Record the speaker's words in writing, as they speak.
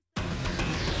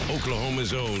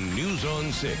Oklahoma's own News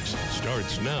on 6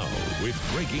 starts now with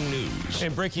breaking news.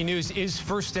 And breaking news is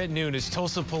first at noon as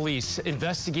Tulsa police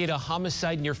investigate a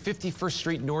homicide near 51st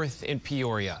Street North in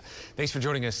Peoria. Thanks for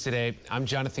joining us today. I'm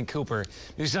Jonathan Cooper.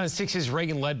 News on 6's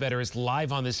Reagan Ledbetter is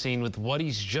live on the scene with what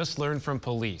he's just learned from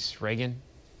police. Reagan?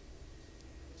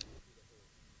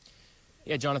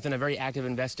 Yeah, Jonathan, a very active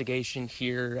investigation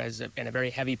here and a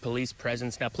very heavy police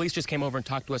presence. Now, police just came over and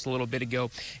talked to us a little bit ago,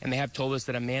 and they have told us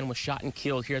that a man was shot and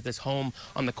killed here at this home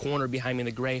on the corner behind me,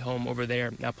 the gray home over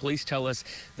there. Now, police tell us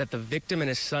that the victim and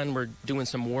his son were doing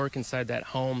some work inside that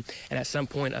home, and at some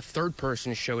point, a third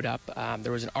person showed up.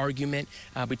 There was an argument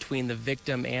between the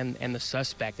victim and the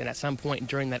suspect, and at some point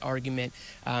during that argument,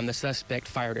 the suspect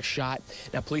fired a shot.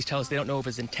 Now, police tell us they don't know if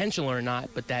it's intentional or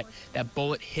not, but that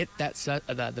bullet hit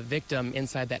the victim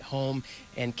inside that home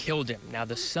and killed him. Now,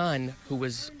 the son, who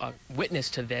was a witness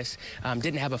to this,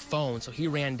 didn't have a phone, so he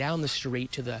ran down the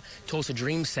street to the Tulsa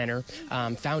Dream Center,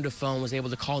 found a phone, was able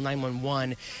to call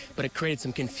 911, but it created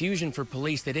some confusion for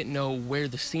police. They didn't know where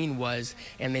the scene was,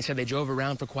 and they said they drove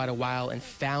around for quite a while and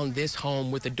found this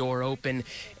home with the door open,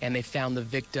 and they found the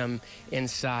victim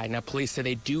inside. Now, police say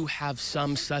they do have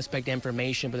some suspect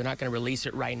information, but they're not going to release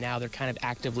it right now. They're kind of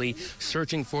actively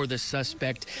searching for the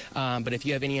suspect, but if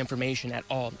you have any information at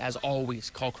all, as always,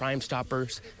 call Crime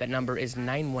Stoppers. That number is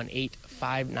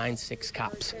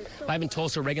 918-596-COPS. Live in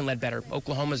Tulsa, Reagan Ledbetter,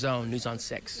 Oklahoma's own News on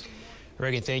 6.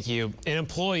 Reagan, thank you. An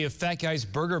employee of Fat Guy's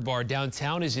Burger Bar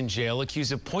downtown is in jail,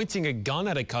 accused of pointing a gun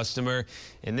at a customer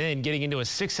and then getting into a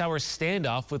 6-hour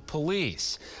standoff with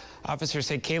police. Officers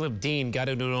say Caleb Dean got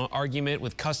into an argument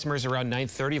with customers around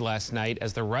 9:30 last night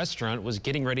as the restaurant was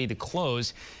getting ready to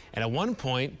close, and at one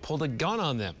point pulled a gun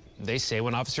on them. They say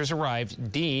when officers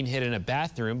arrived, Dean hid in a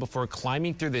bathroom before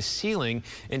climbing through the ceiling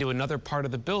into another part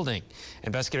of the building.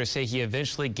 Investigators say he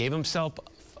eventually gave himself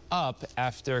up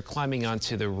after climbing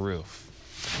onto the roof.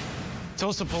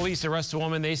 Tulsa police arrest a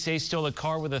woman they say stole a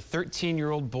car with a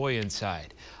 13-year-old boy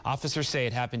inside. Officers say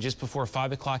it happened just before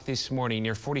 5 o'clock this morning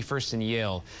near 41st and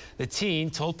Yale. The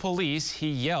teen told police he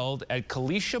yelled at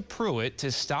Kalisha Pruitt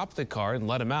to stop the car and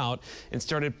let him out and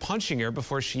started punching her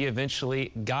before she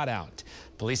eventually got out.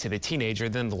 Police say the teenager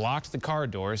then locked the car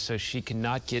door so she could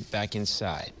not get back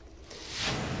inside.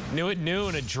 New at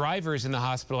noon, a driver is in the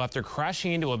hospital after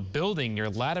crashing into a building near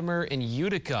Latimer and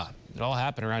Utica. It all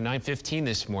happened around 9:15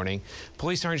 this morning.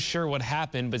 Police aren't sure what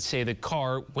happened, but say the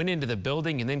car went into the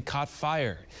building and then caught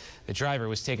fire. The driver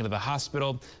was taken to the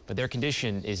hospital, but their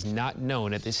condition is not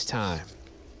known at this time.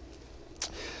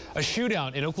 A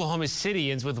shootout in Oklahoma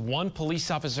City ends with one police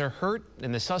officer hurt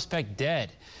and the suspect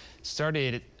dead.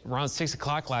 Started around 6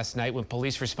 o'clock last night when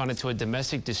police responded to a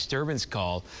domestic disturbance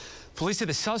call. Police say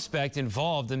the suspect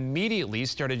involved immediately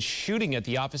started shooting at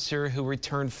the officer who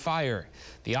returned fire.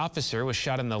 The officer was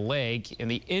shot in the leg, and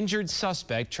the injured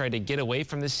suspect tried to get away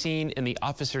from the scene in the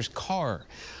officer's car.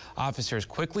 Officers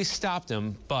quickly stopped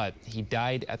him, but he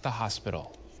died at the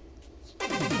hospital.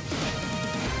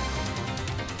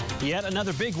 Yet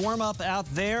another big warm-up out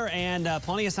there, and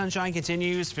plenty of sunshine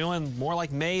continues, feeling more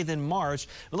like May than March.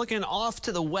 We're looking off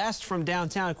to the west from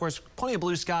downtown. Of course, plenty of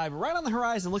blue sky, but right on the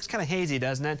horizon looks kind of hazy,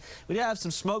 doesn't it? We do have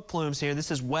some smoke plumes here. This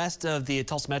is west of the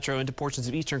Tulsa Metro into portions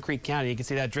of eastern Creek County. You can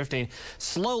see that drifting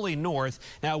slowly north.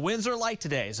 Now, winds are light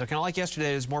today, so kind of like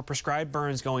yesterday, there's more prescribed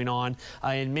burns going on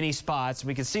in many spots.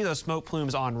 We can see those smoke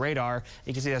plumes on radar.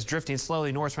 You can see that's drifting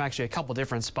slowly north from actually a couple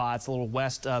different spots, a little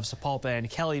west of Sapulpa and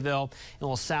Kellyville, and a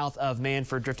little south of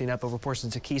Manford, drifting up over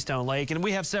portions of Keystone Lake. And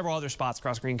we have several other spots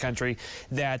across green country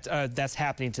that that's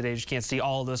happening today. You just can't see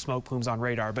all of those smoke plumes on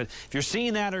radar. But if you're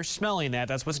seeing that or smelling that,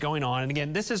 that's what's going on. And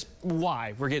again, this is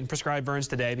why we're getting prescribed burns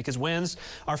today, because winds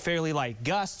are fairly light.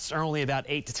 Gusts are only about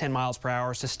 8 to 10 miles per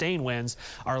hour. Sustained winds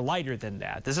are lighter than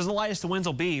that. This is the lightest the winds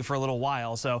will be for a little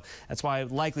while. So that's why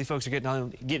likely folks are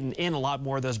getting in a lot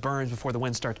more of those burns before the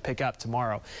winds start to pick up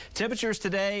tomorrow. Temperatures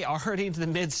today are heading into the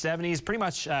mid-70s, pretty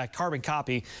much carbon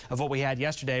copy of what we had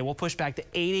yesterday. We'll push back to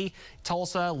 80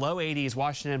 Tulsa, low 80s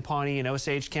Washington, Pawnee, and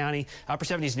Osage County, upper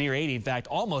 70s near 80, in fact,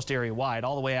 almost area wide,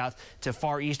 all the way out to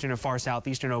far eastern and far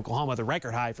southeastern Oklahoma. The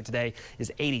record high for today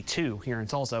is 82 here in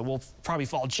Tulsa. We'll probably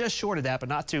fall just short of that, but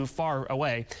not too far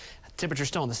away. Temperature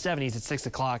still in the 70s at 6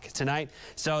 o'clock tonight.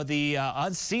 So the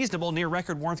unseasonable near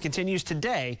record warmth continues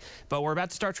today, but we're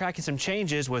about to start tracking some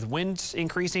changes with winds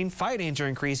increasing, fire danger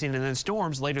increasing, and then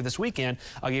storms later this weekend.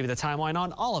 I'll give you the timeline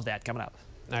on all of that coming up.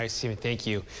 All right, Stephen, thank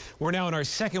you. We're now in our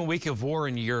second week of war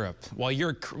in Europe.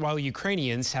 While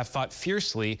Ukrainians have fought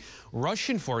fiercely,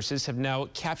 Russian forces have now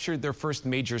captured their first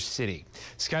major city.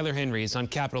 Skylar Henry is on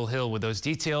Capitol Hill with those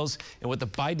details and what the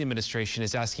Biden administration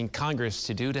is asking Congress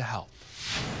to do to help.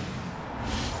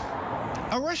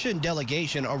 A Russian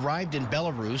delegation arrived in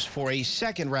Belarus for a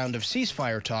second round of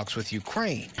ceasefire talks with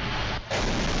Ukraine.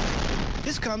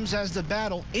 This comes as the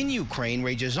battle in Ukraine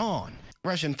rages on.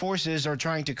 Russian forces are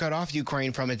trying to cut off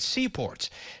Ukraine from its seaports.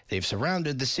 They've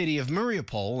surrounded the city of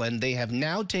Mariupol, and they have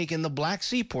now taken the Black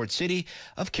Sea port city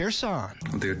of Kherson.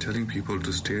 They're telling people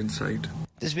to stay inside.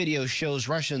 This video shows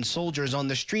Russian soldiers on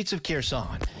the streets of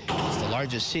Kherson. It's the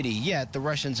largest city yet the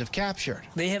Russians have captured.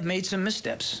 They have made some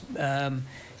missteps,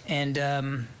 and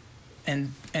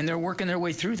they're working their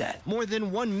way through that. More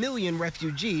than 1 million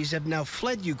refugees have now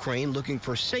fled Ukraine looking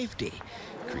for safety,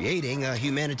 creating a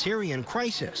humanitarian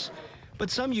crisis. But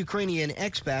some Ukrainian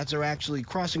expats are actually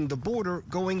crossing the border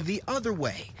going the other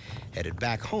way, headed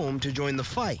back home to join the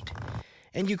fight.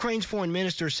 And Ukraine's foreign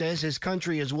minister says his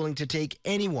country is willing to take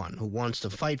anyone who wants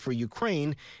to fight for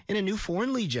Ukraine in a new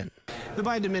foreign legion. The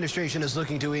Biden administration is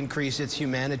looking to increase its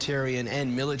humanitarian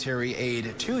and military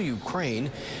aid to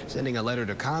Ukraine, sending a letter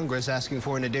to Congress asking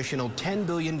for an additional $10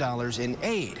 billion in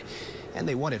aid. And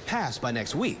they want it passed by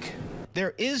next week.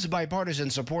 There is bipartisan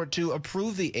support to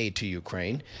approve the aid to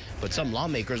Ukraine, but some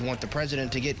lawmakers want the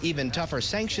president to get even tougher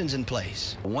sanctions in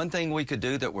place. One thing we could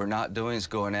do that we're not doing is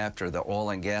going after the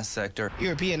oil and gas sector.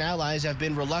 European allies have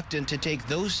been reluctant to take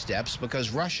those steps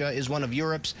because Russia is one of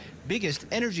Europe's biggest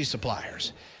energy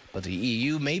suppliers. But the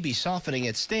EU may be softening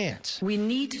its stance. We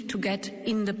need to get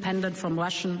independent from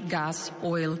Russian gas,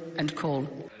 oil, and coal.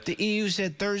 The EU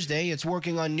said Thursday it's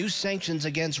working on new sanctions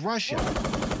against Russia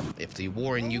if the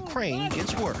war in Ukraine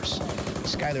gets worse.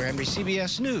 Skyler Henry,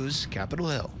 CBS News, Capitol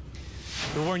Hill.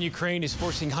 The war in Ukraine is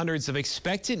forcing hundreds of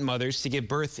expectant mothers to give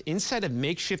birth inside of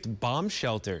makeshift bomb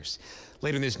shelters.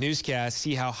 Later in this newscast,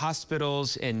 see how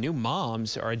hospitals and new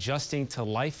moms are adjusting to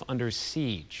life under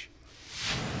siege.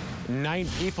 9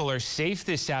 people are safe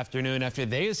this afternoon after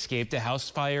they escaped a house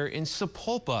fire in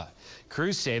Sapulpa.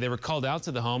 Crews say they were called out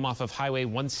to the home off of Highway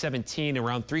 117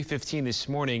 around 3:15 this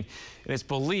morning, and it's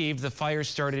believed the fire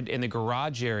started in the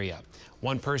garage area.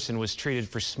 One person was treated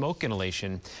for smoke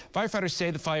inhalation. Firefighters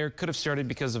say the fire could have started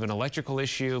because of an electrical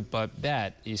issue, but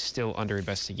that is still under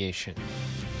investigation.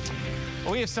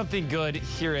 Well, we have something good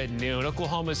here at noon.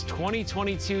 Oklahoma's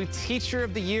 2022 Teacher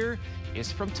of the Year is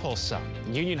from Tulsa.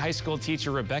 Union High School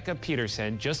teacher Rebecca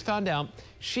Peterson just found out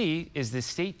she is the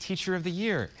State Teacher of the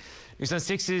Year. News on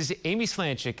 6's Amy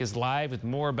Slanchik is live with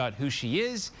more about who she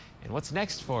is and what's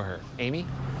next for her. Amy?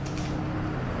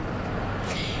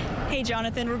 Hey,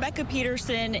 Jonathan. Rebecca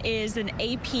Peterson is an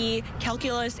AP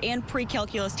calculus and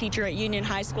pre-calculus teacher at Union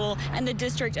High School, and the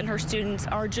district and her students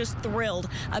are just thrilled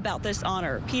about this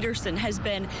honor. Peterson has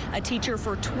been a teacher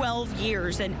for 12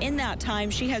 years, and in that time,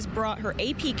 she has brought her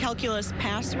AP calculus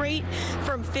pass rate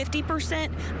from 50%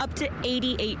 up to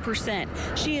 88%.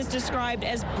 She is described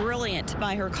as brilliant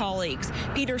by her colleagues.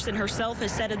 Peterson herself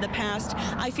has said in the past,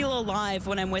 "I feel alive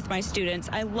when I'm with my students.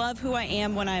 I love who I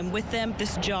am when I'm with them.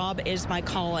 This job is my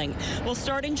calling." Well,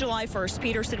 starting July 1st,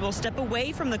 Peterson will step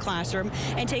away from the classroom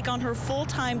and take on her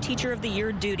full-time Teacher of the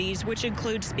Year duties, which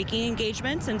include speaking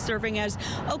engagements and serving as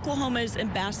Oklahoma's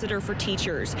ambassador for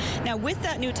teachers. Now, with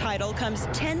that new title comes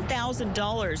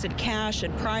 $10,000 in cash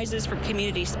and prizes from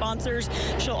community sponsors.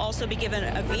 She'll also be given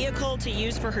a vehicle to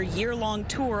use for her year-long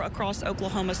tour across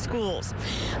Oklahoma schools.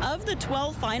 Of the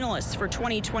 12 finalists for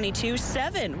 2022,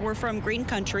 7 were from Green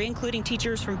Country, including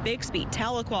teachers from Bixby,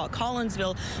 Tahlequah,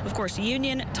 Collinsville, of course,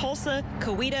 Union, Tulsa,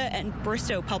 Coweta, and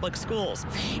Bristow Public Schools.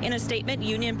 In a statement,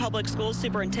 Union Public Schools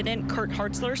Superintendent Kurt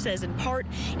Hartzler says, in part,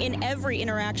 in every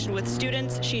interaction with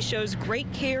students, she shows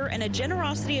great care and a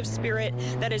generosity of spirit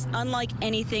that is unlike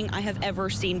anything I have ever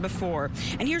seen before.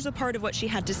 And here's a part of what she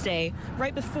had to say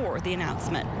right before the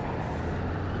announcement.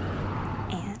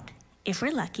 And if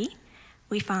we're lucky,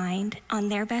 we find on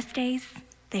their best days,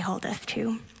 they hold us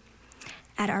too.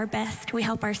 At our best, we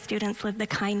help our students live the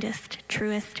kindest,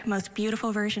 truest, most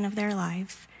beautiful version of their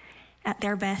lives. At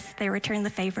their best, they return the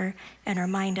favor and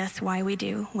remind us why we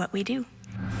do what we do.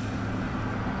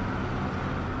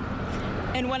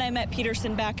 And when I met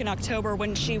Peterson back in October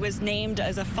when she was named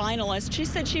as a finalist, she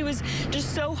said she was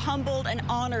just so humbled and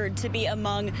honored to be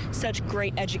among such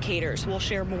great educators. We'll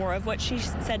share more of what she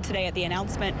said today at the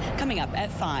announcement coming up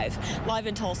at 5. Live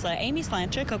in Tulsa, Amy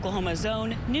Slanchik, Oklahoma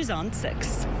Zone, News on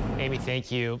 6. Amy, thank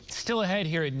you. Still ahead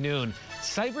here at noon,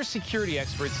 cybersecurity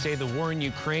experts say the war in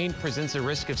Ukraine presents a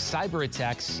risk of cyber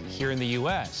attacks here in the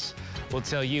U.S. We'll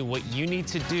tell you what you need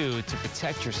to do to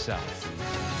protect yourself.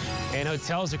 And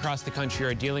hotels across the country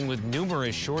are dealing with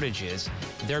numerous shortages.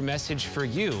 Their message for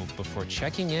you before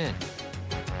checking in.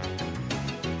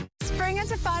 Spring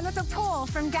into fun with a pool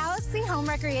from Galaxy Home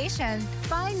Recreation.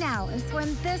 Buy now and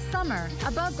swim this summer.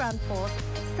 Above ground pools,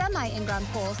 semi-in-ground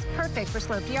pools, perfect for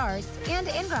sloped yards, and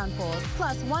in-ground pools,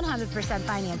 plus 100%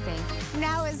 financing.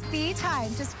 Now is the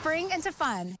time to spring into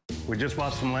fun. We just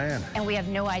bought some land. And we have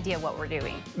no idea what we're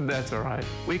doing. That's all right.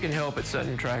 We can help at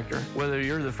Sutton Tractor. Whether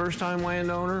you're the first-time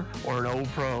landowner or an old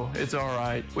pro, it's all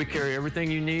right. We carry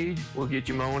everything you need. We'll get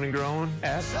you mowing and growing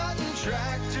at Sutton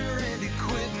Tractor and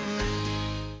Equipment.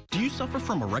 Do you suffer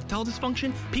from erectile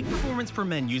dysfunction? Peak Performance for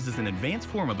Men uses an advanced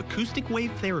form of acoustic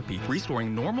wave therapy,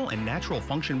 restoring normal and natural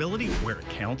functionality where it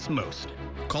counts most.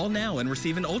 Call now and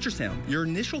receive an ultrasound. Your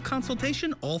initial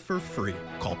consultation all for free.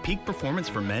 Call Peak Performance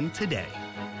for Men today.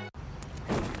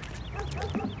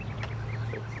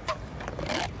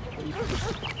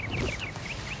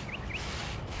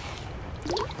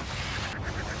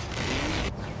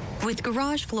 With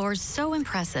garage floors so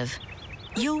impressive,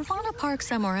 you'll want to park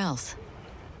somewhere else.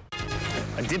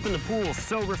 A dip in the pool is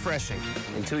so refreshing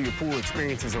until your pool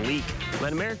experiences a leak.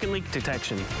 Let American Leak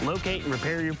Detection locate and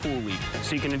repair your pool leak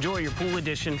so you can enjoy your pool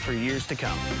edition for years to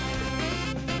come.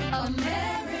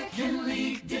 American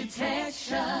Leak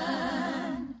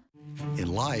Detection.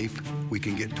 In life, we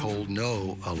can get told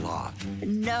no a lot.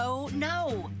 No,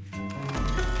 no.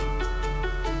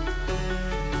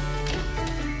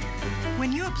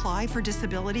 When you apply for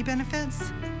disability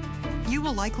benefits, you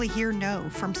will likely hear no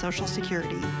from Social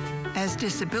Security. As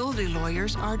disability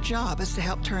lawyers, our job is to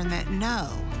help turn that no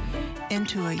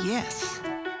into a yes.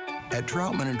 At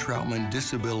Troutman & Troutman,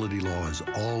 disability law is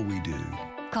all we do.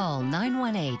 Call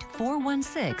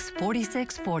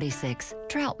 918-416-4646.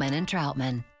 Troutman &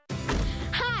 Troutman.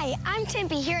 Hi, I'm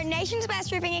Tempe here at Nation's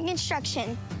Best Roofing and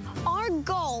Construction. Our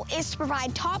goal is to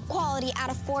provide top quality at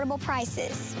affordable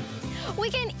prices. We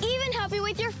can even help you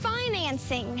with your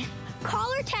financing.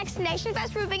 Call or text Nation's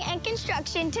Best Roofing and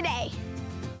Construction today.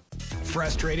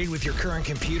 Frustrated with your current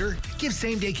computer? Give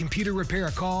Same Day Computer Repair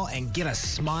a call and get a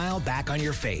smile back on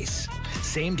your face.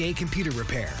 Same Day Computer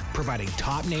Repair, providing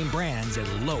top name brands at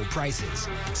low prices.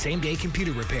 Same Day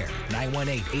Computer Repair,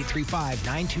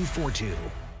 918-835-9242.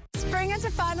 Spring into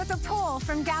fun with a pool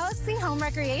from Galaxy Home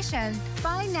Recreation.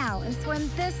 Buy now and swim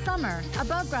this summer.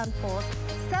 Above ground pools,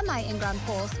 semi-in-ground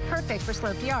pools, perfect for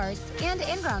sloped yards, and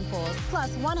in-ground pools, plus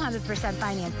 100%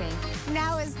 financing.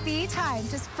 Now is the time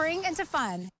to spring into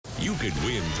fun. You could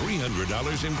win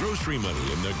 $300 in grocery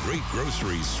money in the Great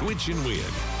Grocery Switch and Win.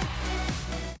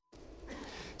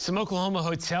 Some Oklahoma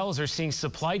hotels are seeing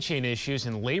supply chain issues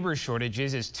and labor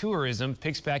shortages as tourism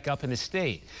picks back up in the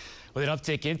state. With an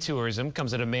uptick in tourism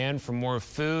comes a demand for more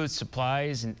food,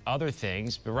 supplies, and other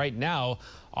things. But right now,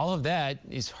 all of that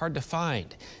is hard to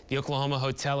find. The Oklahoma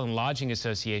Hotel and Lodging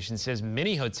Association says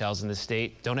many hotels in the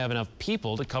state don't have enough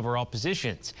people to cover all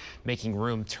positions, making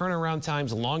room turnaround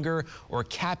times longer or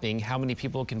capping how many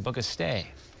people can book a stay.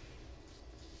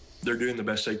 They're doing the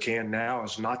best they can. Now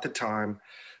is not the time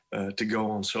to go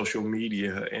on social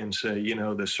media and say, you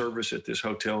know, the service at this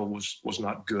hotel was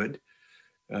not good.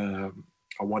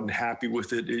 I wasn't happy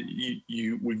with it.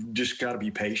 We've just got to be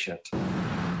patient.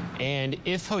 And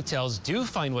if hotels do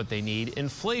find what they need,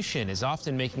 inflation is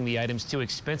often making the items too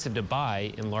expensive to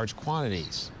buy in large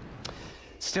quantities.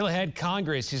 Still ahead,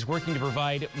 Congress is working to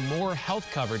provide more health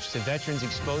coverage to veterans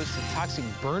exposed to toxic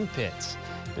burn pits.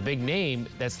 The big name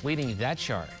that's leading that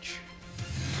charge.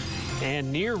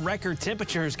 And near record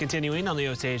temperatures continuing on the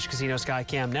Osage Casino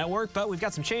Skycam network, but we've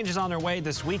got some changes on their way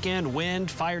this weekend.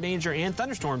 Wind, fire danger, and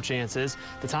thunderstorm chances.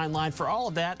 The timeline for all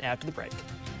of that after the break.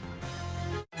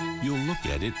 You'll look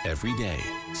at it every day,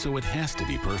 so it has to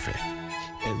be perfect.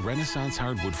 At Renaissance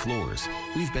Hardwood Floors,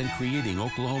 we've been creating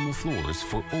Oklahoma floors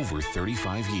for over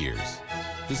 35 years.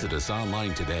 Visit us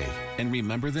online today and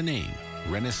remember the name,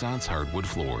 Renaissance Hardwood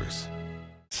Floors.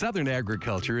 Southern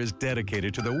Agriculture is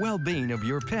dedicated to the well-being of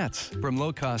your pets. From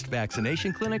low-cost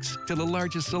vaccination clinics to the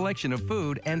largest selection of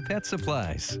food and pet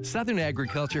supplies. Southern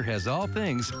Agriculture has all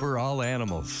things for all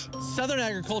animals. Southern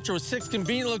Agriculture with 6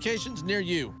 convenient locations near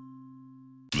you.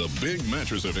 The big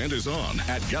mattress event is on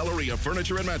at Galleria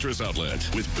Furniture and Mattress Outlet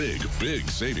with big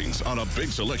savings on a big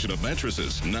selection of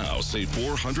mattresses. Now save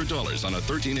 $400 on a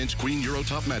 13-inch Queen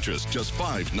Eurotop mattress, just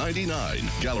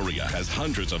 $599. Galleria has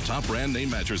hundreds of top brand name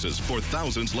mattresses for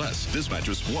thousands less. This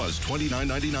mattress was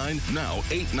 $29.99, now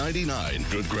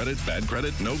 $8.99. Good credit, bad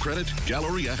credit, no credit?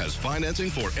 Galleria has financing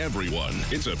for everyone.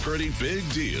 It's a pretty big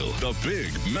deal. The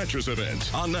big mattress event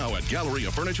on now at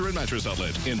Galleria Furniture and Mattress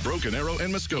Outlet in Broken Arrow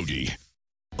and Muskogee.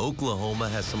 Oklahoma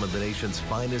has some of the nation's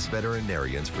finest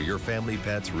veterinarians for your family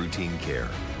pet's routine care.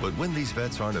 But when these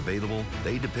vets aren't available,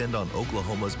 they depend on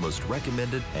Oklahoma's most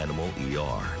recommended animal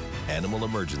ER, Animal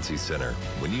Emergency Center.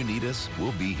 When you need us,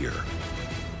 we'll be here.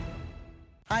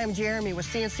 Hi, I'm Jeremy with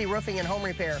CNC Roofing and Home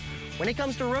Repair. When it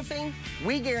comes to roofing,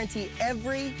 we guarantee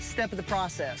every step of the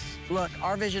process. Look,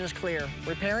 our vision is clear.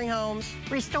 Repairing homes,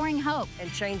 restoring hope,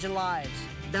 and changing lives.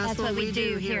 That's what we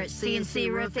do here at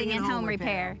CNC Roofing and Home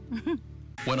Repair.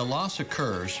 When a loss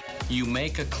occurs, you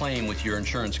make a claim with your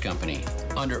insurance company.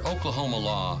 Under Oklahoma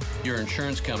law, your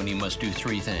insurance company must do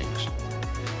 3 things: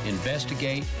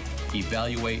 investigate,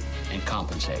 evaluate, and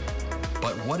compensate.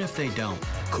 But what if they don't?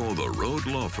 Call the Road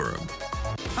Law Firm.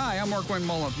 Hi, I'm Mark Wayne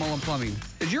Mullen, Mullen Plumbing.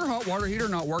 Is your hot water heater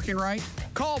not working right?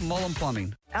 Call Mullen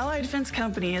Plumbing. Allied Fence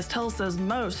Company is Tulsa's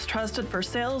most trusted for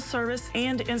sales, service,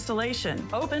 and installation.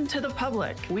 Open to the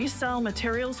public. We sell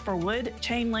materials for wood,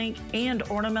 chain link, and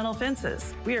ornamental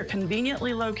fences. We are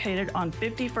conveniently located on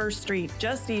 51st Street,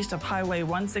 just east of Highway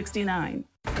 169.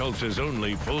 Tulsa's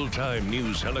only full-time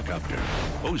news helicopter,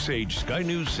 Osage Sky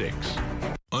News 6.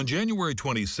 On January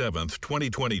 27th,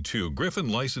 2022, Griffin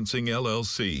Licensing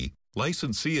LLC,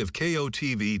 licensee of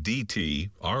KOTV DT,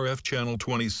 RF Channel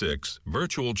 26,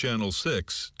 Virtual Channel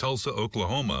 6, Tulsa,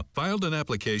 Oklahoma, filed an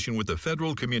application with the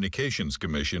Federal Communications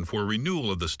Commission for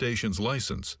renewal of the station's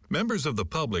license. Members of the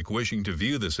public wishing to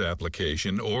view this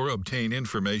application or obtain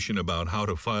information about how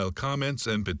to file comments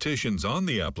and petitions on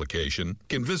the application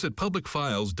can visit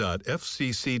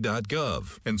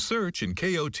publicfiles.fcc.gov and search in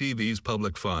KOTV's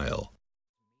public file.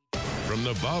 From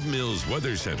the Bob Mills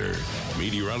Weather Center,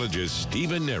 meteorologist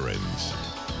Stephen Nairns.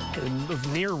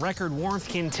 Near record warmth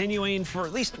continuing for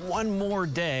at least one more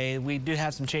day. We do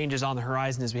have some changes on the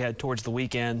horizon as we head towards the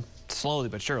weekend. Slowly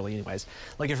but surely, anyways.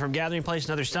 Looking from Gathering Place,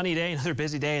 another sunny day, another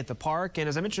busy day at the park. And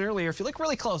as I mentioned earlier, if you look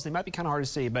really close, they might be kind of hard to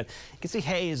see, but you can see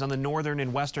haze on the northern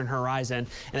and western horizon.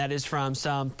 And that is from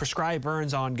some prescribed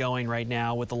burns ongoing right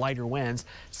now with the lighter winds.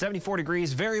 74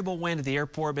 degrees, variable wind at the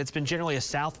airport, but it's been generally a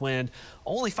south wind,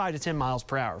 only 5 to 10 miles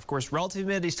per hour. Of course, relative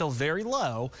humidity is still very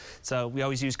low, so we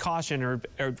always use caution or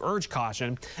urge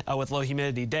caution with low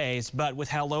humidity days. But with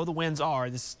how low the winds are,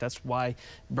 that's why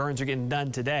burns are getting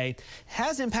done today.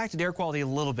 Has impacted air quality a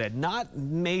little bit, not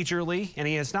majorly, and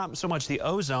it's not so much the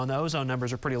ozone. The ozone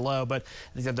numbers are pretty low, but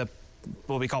the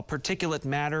what we call particulate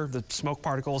matter, the smoke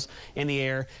particles in the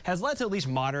air, has led to at least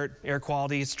moderate air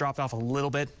quality. It's dropped off a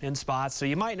little bit in spots, so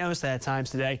you might notice that at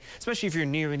times today, especially if you're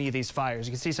near any of these fires.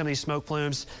 You can see some of these smoke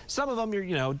plumes. Some of them,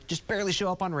 just barely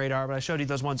show up on radar, but I showed you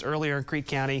those ones earlier in Creek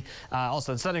County,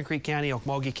 also in Southern Creek County,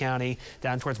 Okmulgee County,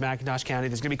 down towards McIntosh County.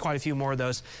 There's going to be quite a few more of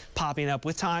those popping up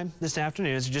with time this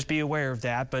afternoon, so just be aware of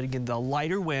that. But again, the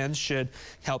lighter winds should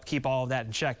help keep all of that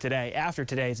in check today. After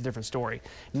today, it's a different story.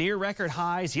 Near record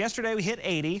highs. Yesterday, we hit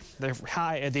 80.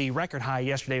 The record high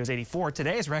yesterday was 84.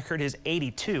 Today's record is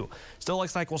 82. Still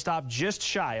looks like we'll stop just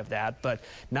shy of that, but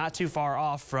not too far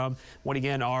off from what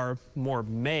again are more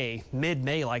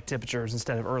mid-May like temperatures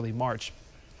instead of early March.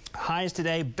 Highs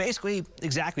today basically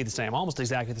exactly the same, almost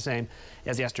exactly the same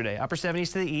as yesterday. Upper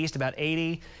 70s to the east, about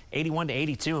 80, 81 to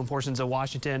 82 in portions of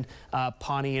Washington,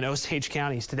 Pawnee, and Osage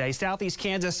counties today. Southeast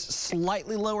Kansas,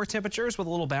 slightly lower temperatures with a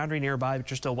little boundary nearby, but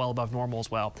you're still well above normal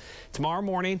as well. Tomorrow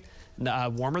morning,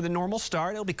 warmer than normal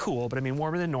start. It'll be cool, but I mean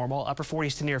warmer than normal. Upper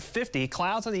 40s to near 50.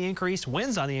 Clouds on the increase,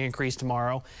 winds on the increase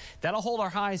tomorrow. That'll hold our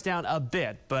highs down a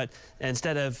bit, but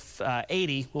instead of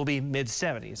 80, we'll be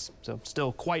mid-70s. So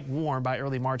still quite warm by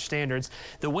early March standards.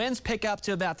 The winds pick up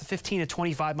to about the 15 to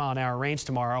 25 mile an hour range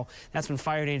tomorrow. That's when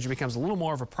fire danger becomes a little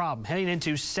more of a problem. Heading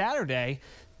into Saturday,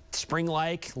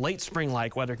 spring-like, late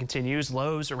spring-like weather continues.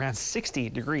 Lows around 60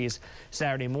 degrees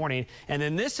Saturday morning. And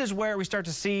then this is where we start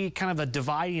to see kind of a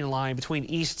dividing line between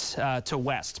east to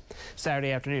west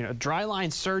Saturday afternoon. A dry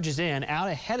line surges in. Out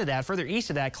ahead of that, further east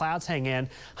of that, clouds hang in.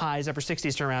 Highs upper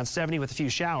 60s to around 70 with a few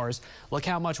showers. Look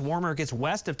how much warmer it gets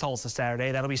west of Tulsa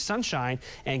Saturday. That'll be sunshine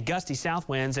and gusty south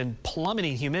winds and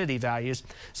plummeting humidity values.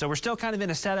 So we're still kind of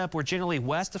in a setup where generally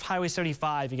west of Highway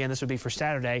 75, again, this would be for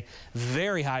Saturday,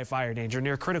 very high fire danger,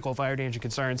 near critical fire danger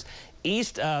concerns.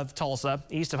 East of Tulsa,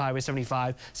 east of Highway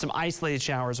 75, some isolated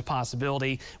showers a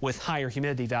possibility with higher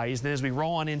humidity values. And then as we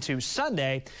roll on into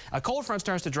Sunday, a cold front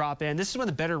starts to drop in. This is when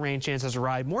the better rain chances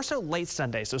arrive, more so late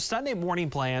Sunday. So Sunday morning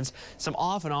plans, some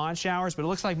off and on showers, but it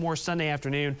looks like more Sunday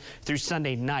afternoon through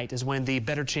Sunday night is when the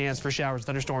better chance for showers,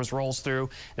 thunderstorms rolls through.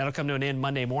 That'll come to an end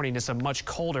Monday morning as some much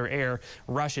colder air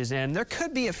rushes in. There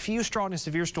could be a few strong to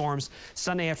severe storms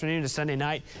Sunday afternoon to Sunday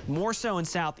night, more so in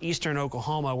southeastern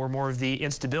Oklahoma, where more of the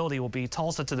instability will be.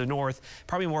 Tulsa to the north,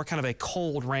 probably more kind of a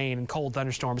cold rain and cold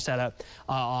thunderstorm setup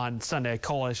on Sunday.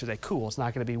 Cold, I should say cool. It's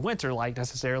not going to be winter-like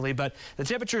necessarily, but the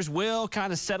temperatures will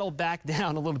kind of settle back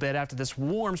down a little bit after this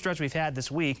warm stretch we've had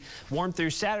this week. Warm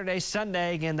through Saturday,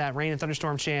 Sunday, again, that rain and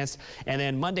thunderstorm chance. And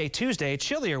then Monday, Tuesday,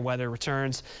 chillier weather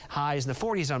returns. Highs in the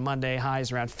 40s on Monday,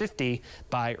 highs around 50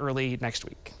 by early next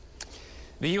week.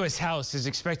 The U.S. House is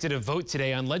expected to vote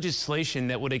today on legislation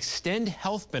that would extend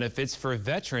health benefits for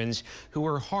veterans who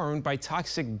were harmed by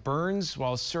toxic burns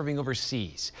while serving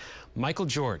overseas. Michael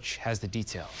George has the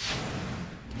details.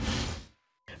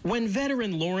 When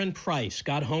veteran Lauren Price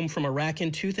got home from Iraq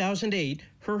in 2008,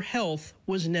 her health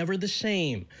was never the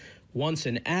same. Once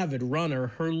an avid runner,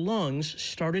 her lungs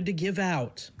started to give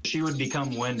out. She would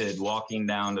become winded walking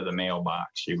down to the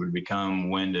mailbox. She would become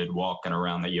winded walking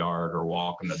around the yard or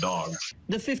walking the dog.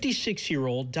 The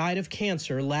 56-year-old died of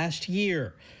cancer last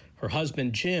year. Her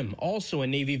husband, Jim, also a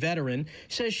Navy veteran,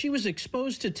 says she was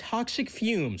exposed to toxic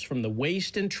fumes from the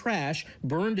waste and trash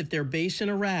burned at their base in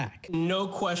Iraq. No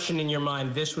question in your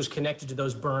mind this was connected to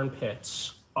those burn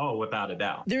pits. Oh, without a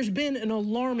doubt. There's been an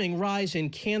alarming rise in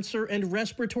cancer and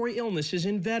respiratory illnesses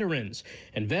in veterans,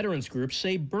 and veterans groups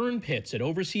say burn pits at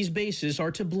overseas bases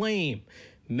are to blame.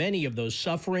 Many of those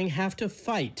suffering have to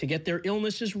fight to get their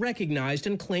illnesses recognized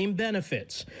and claim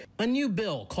benefits. A new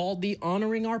bill called the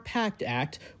Honoring Our Pact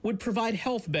Act would provide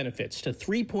health benefits to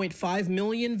 3.5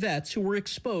 million vets who were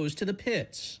exposed to the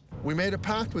pits. We made a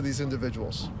pact with these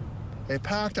individuals, a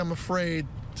pact I'm afraid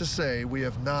to say we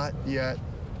have not yet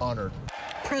honored.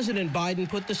 President Biden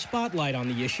put the spotlight on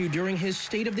the issue during his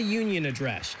State of the Union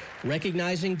address,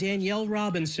 recognizing Danielle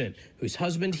Robinson, whose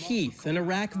husband Heath, an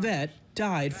Iraq vet,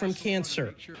 died from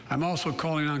cancer. I'm also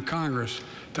calling on Congress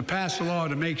to pass a law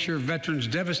to make sure veterans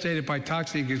devastated by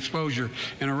toxic exposure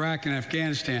in Iraq and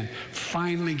Afghanistan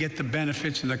finally get the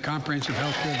benefits and the comprehensive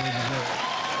health care they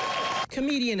deserve.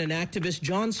 Comedian and activist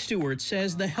Jon Stewart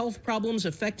says the health problems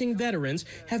affecting veterans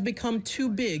have become too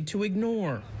big to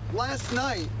ignore. Last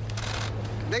night,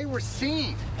 they were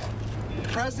seen. The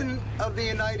President of the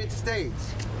United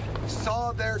States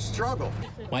saw their struggle.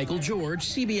 Michael George,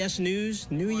 CBS News,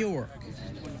 New York.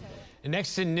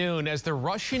 Next at noon, as the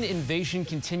Russian invasion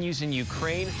continues in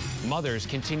Ukraine, mothers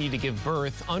continue to give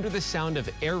birth under the sound of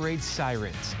air raid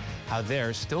sirens. How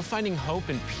they're still finding hope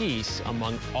and peace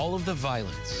among all of the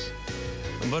violence.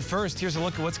 But first, here's a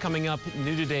look at what's coming up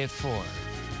new today at 4.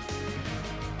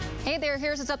 Hey there,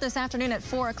 here's what's up this afternoon at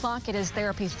 4 o'clock. It is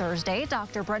Therapy Thursday.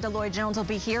 Dr. Brenda Lloyd-Jones will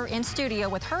be here in studio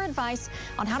with her advice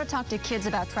on how to talk to kids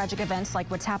about tragic events like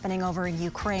what's happening over in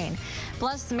Ukraine.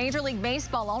 Plus, Major League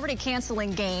Baseball already canceling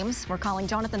games. We're calling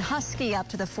Jonathan Husky up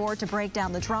to the fore to break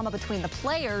down the drama between the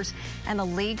players and the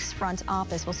league's front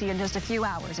office. We'll see you in just a few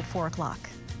hours at 4 o'clock.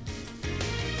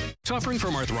 Suffering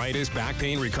from arthritis, back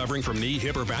pain, recovering from knee,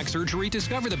 hip, or back surgery?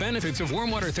 Discover the benefits of warm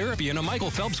water therapy in a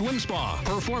Michael Phelps swim spa.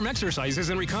 Perform exercises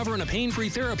and recover in a pain-free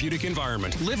therapeutic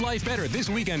environment. Live life better this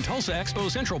weekend, Tulsa Expo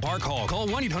Central Park Hall. Call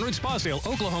 1-800-SPA-SALE,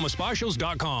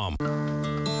 OklahomaSpaShows.com.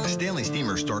 Stanley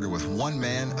Steamer started with one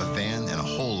man, a van, and a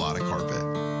whole lot of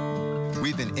carpet.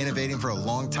 We've been innovating for a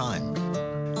long time.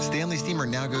 Stanley Steamer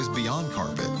now goes beyond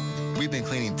carpet. We've been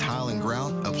cleaning tile and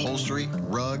grout, upholstery,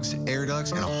 rugs, air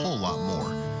ducts, and a whole lot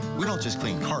more. We don't just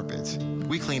clean carpets,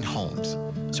 we clean homes.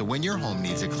 So when your home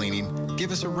needs a cleaning,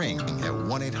 give us a ring at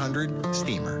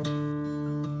 1-800-STEAMER.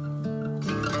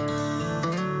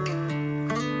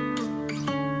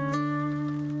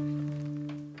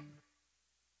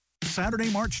 Saturday,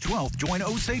 March 12th, join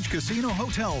Osage Casino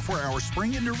Hotel for our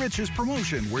Spring into Riches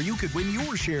promotion, where you could win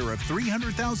your share of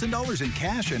 $300,000 in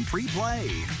cash and free play.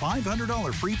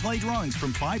 $500 free play drawings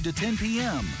from 5 to 10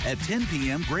 p.m. At 10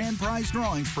 p.m., grand prize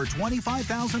drawings for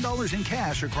 $25,000 in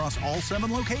cash across all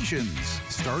 7 locations.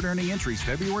 Start earning entries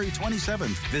February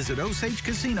 27th. Visit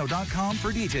OsageCasino.com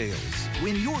for details.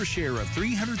 Win your share of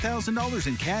 $300,000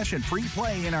 in cash and free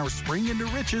play in our Spring into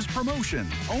Riches promotion,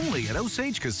 only at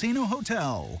Osage Casino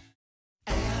Hotel.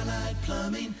 Allied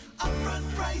Plumbing,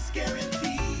 upfront price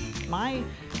guarantee. My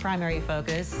primary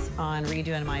focus on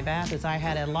redoing my bath is I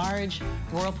had a large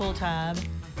Whirlpool tub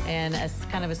and a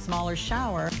kind of a smaller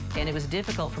shower, and it was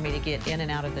difficult for me to get in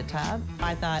and out of the tub.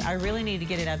 I thought I really need to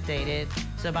get it updated.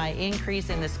 So by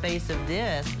increasing the space of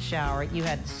this shower, you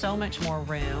had so much more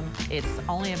room. It's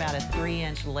only about a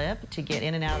 3-inch lip to get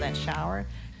in and out of that shower,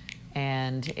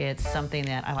 and it's something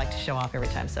that I like to show off every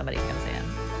time somebody comes in.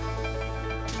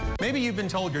 Maybe you've been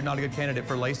told you're not a good candidate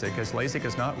for LASIK because LASIK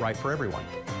is not right for everyone.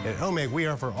 At HOMEG, we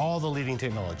offer all the leading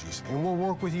technologies, and we'll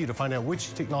work with you to find out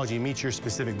which technology meets your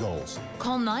specific goals.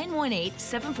 Call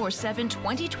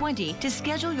 918-747-2020 to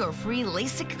schedule your free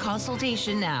LASIK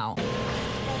consultation now.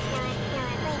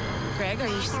 Greg, are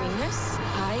you seeing this?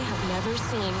 I have never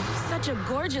seen such a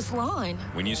gorgeous lawn.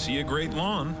 When you see a great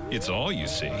lawn, it's all you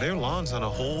see. Their lawn's on a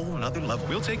whole nother level.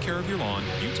 We'll take care of your lawn.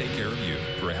 You take care of you.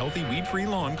 For a healthy, weed-free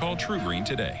lawn, call True Green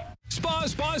today.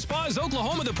 Spas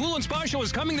Oklahoma. The Pool and Spa Show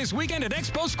is coming this weekend at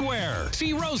Expo Square.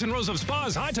 See rows and rows of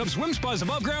spas, hot tub swim spas,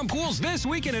 above ground pools this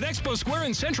weekend at Expo Square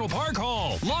in Central Park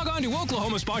Hall. Log on to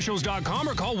oklahomaspashows.com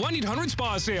or call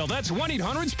 1-800-SPA-SALE. That's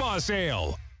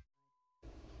 1-800-SPA-SALE.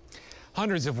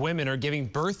 Hundreds of women are giving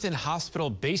birth in hospital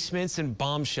basements and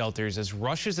bomb shelters as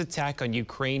Russia's attack on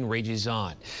Ukraine rages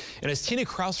on. And as Tina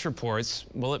Kraus reports,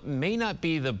 well, it may not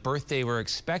be the birthday we're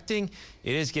expecting.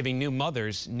 It is giving new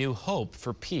mothers new hope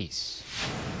for peace.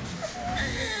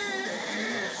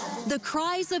 The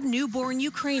cries of newborn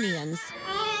Ukrainians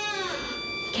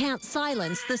can't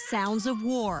silence the sounds of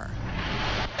war.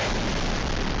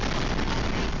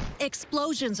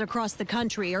 Explosions across the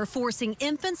country are forcing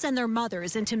infants and their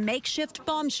mothers into makeshift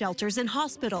bomb shelters and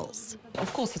hospitals.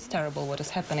 Of course, it's terrible what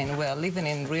is happening. We're living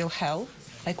in real hell.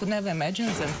 I could never imagine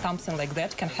that something like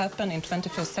that can happen in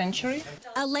 21st century.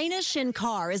 Elena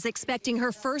Shinkar is expecting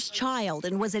her first child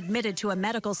and was admitted to a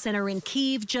medical center in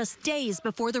Kyiv just days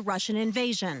before the Russian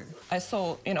invasion. I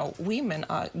saw, women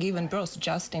are giving birth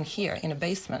just in here, in a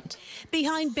basement.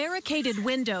 Behind barricaded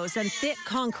windows and thick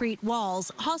concrete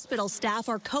walls, hospital staff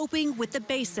are coping with the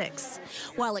basics,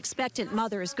 while expectant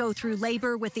mothers go through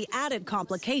labor with the added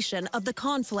complication of the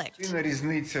conflict.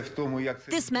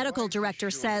 This medical director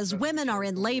says women are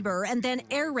in labor and then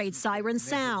air raid sirens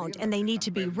sound and they need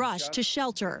to be rushed to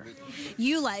shelter.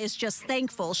 Eula is just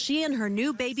thankful she and her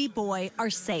new baby boy are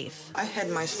safe. I had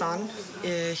my son.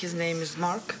 His name is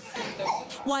Mark.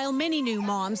 While many new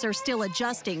moms are still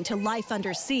adjusting to life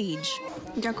under siege,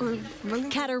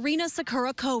 Katerina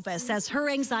Sakarakova says her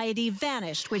anxiety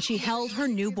vanished when she held her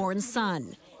newborn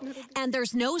son. And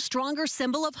there's no stronger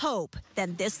symbol of hope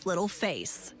than this little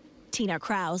face. Tina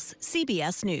Kraus,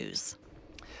 CBS News.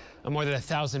 More than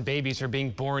 1,000 babies are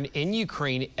being born in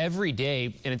Ukraine every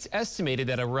day, and it's estimated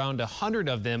that around 100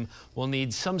 of them will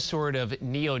need some sort of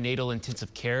neonatal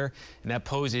intensive care, and that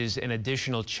poses an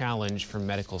additional challenge for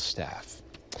medical staff.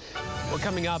 Well,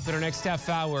 coming up in our next half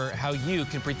hour, how you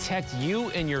can protect you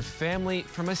and your family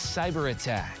from a cyber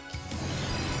attack.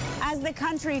 As the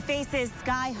country faces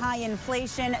sky-high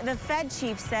inflation, the Fed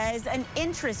chief says an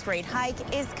interest rate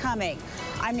hike is coming.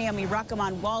 I'm Naomi Ruckham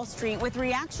on Wall Street with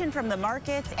reaction from the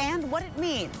markets and what it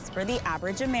means for the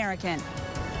average American.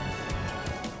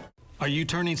 Are you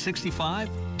turning 65?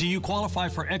 Do you qualify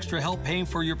for extra help paying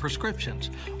for your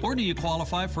prescriptions? Or do you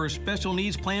qualify for a special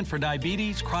needs plan for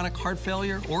diabetes, chronic heart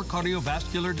failure, or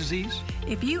cardiovascular disease?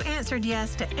 If you answered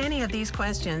yes to any of these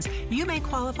questions, you may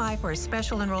qualify for a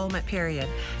special enrollment period.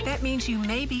 That means you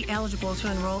may be eligible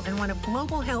to enroll in one of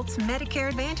Global Health's Medicare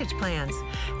Advantage plans.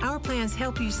 Our plans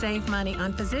help you save money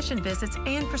on physician visits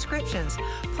and prescriptions,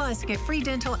 plus get free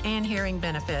dental and hearing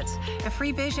benefits, a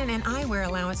free vision and eyewear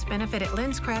allowance benefit at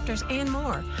LensCrafters, and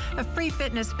more. A free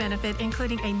fitness benefit,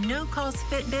 including a no-cost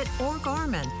Fitbit or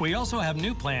Garmin. We also have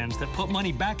new plans that put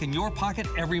money back in your pocket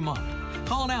every month.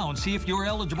 Call now and see if you're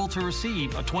eligible to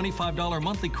receive a $25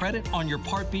 monthly credit on your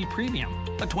Part B premium,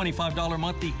 a $25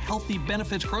 monthly Healthy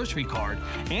Benefits grocery card,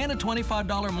 and a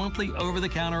 $25 monthly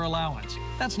over-the-counter allowance.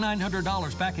 That's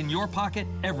 $900 back in your pocket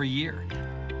every year.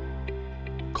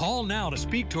 Call now to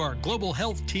speak to our Global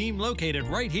Health team located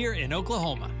right here in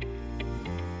Oklahoma.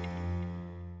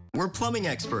 We're plumbing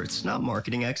experts, not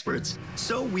marketing experts.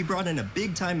 So we brought in a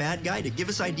big-time ad guy to give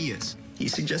us ideas. He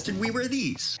suggested we wear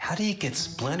these. How do you get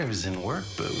splinters in work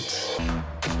boots?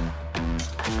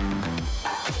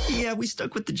 Yeah, we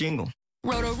stuck with the jingle.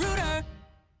 Roto-Rooter.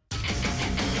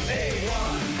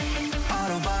 A1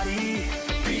 Auto Body,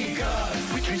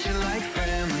 because we treat you like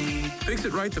family. Fix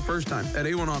it right the first time at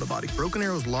A1 Auto Body. Broken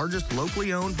Arrow's largest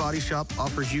locally owned body shop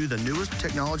offers you the newest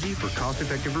technology for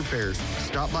cost-effective repairs.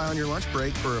 Stop by on your lunch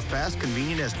break for a fast,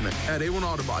 convenient estimate. At A1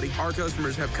 Auto Body, our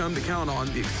customers have come to count on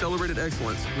the accelerated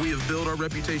excellence we have built our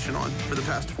reputation on for the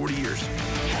past 40 years.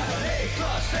 Have an A+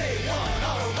 A1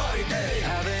 Auto Body Day.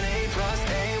 Have an A+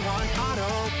 A1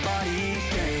 Auto Body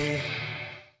Day.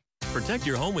 Protect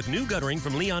your home with new guttering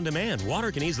from Lee On Demand.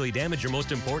 Water can easily damage your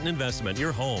most important investment,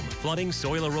 your home. Flooding,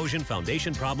 soil erosion,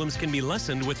 foundation problems can be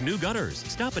lessened with new gutters.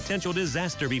 Stop potential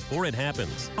disaster before it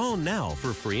happens. Call now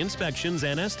for free inspections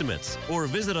and estimates, or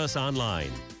visit us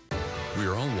online. We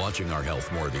are all watching our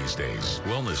health more these days.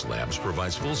 Wellness Labs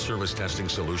provides full-service testing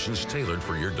solutions tailored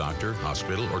for your doctor,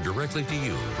 hospital, or directly to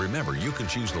you. Remember, you can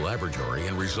choose the laboratory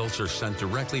and results are sent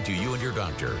directly to you and your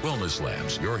doctor. Wellness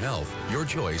Labs, your health, your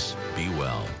choice. Be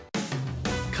well.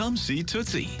 Come see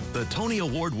Tootsie, the Tony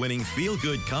Award-winning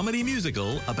feel-good comedy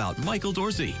musical about Michael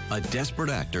Dorsey, a desperate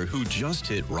actor who just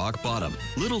hit rock bottom.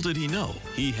 Little did he know,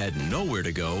 he had nowhere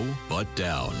to go but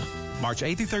down. March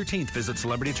 8th through 13th. Visit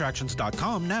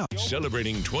celebrityattractions.com now.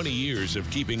 Celebrating 20 years of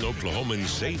keeping Oklahomans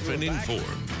safe and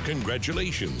informed.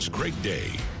 Congratulations, Craig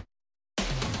Day.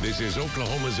 This is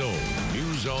Oklahoma's own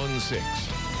News on 6.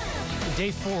 Day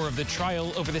 4 of the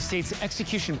trial over the state's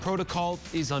execution protocol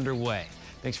is underway.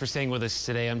 Thanks for staying with us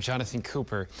today. I'm Jonathan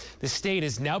Cooper. The state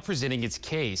is now presenting its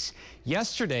case.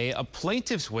 Yesterday, a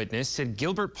plaintiff's witness said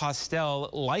Gilbert Postel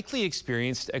likely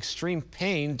experienced extreme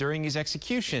pain during his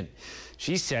execution.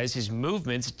 She says his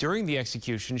movements during the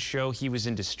execution show he was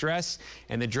in distress,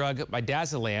 and the drug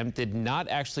midazolam did not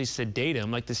actually sedate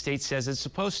him like the state says it's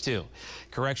supposed to.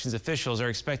 Corrections officials are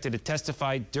expected to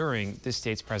testify during the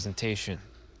state's presentation.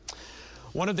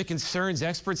 One of the concerns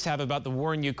experts have about the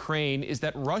war in Ukraine is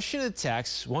that Russian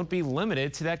attacks won't be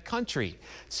limited to that country.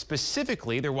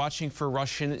 Specifically, they're watching for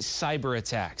Russian cyber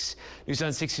attacks. News on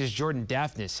 6's Jordan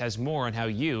Daphnis has more on how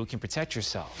you can protect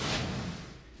yourself.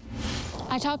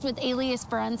 I talked with Alias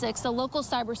Forensics, a local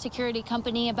cybersecurity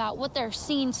company, about what they're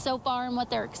seeing so far and what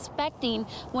they're expecting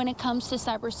when it comes to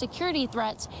cybersecurity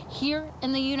threats here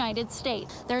in the United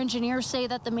States. Their engineers say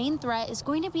that the main threat is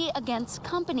going to be against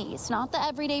companies, not the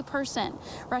everyday person.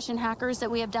 Russian hackers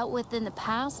that we have dealt with in the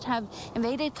past have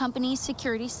invaded companies'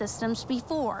 security systems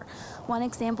before. One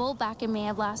example, back in May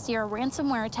of last year, a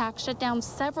ransomware attack shut down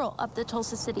several of the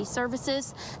Tulsa City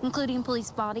services, including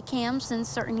police body cams and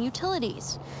certain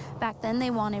utilities. Back then, they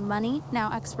wanted money.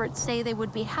 Now experts say they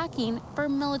would be hacking for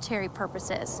military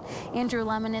purposes. Andrew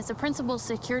Lemon is a principal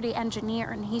security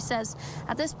engineer, and he says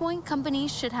at this point,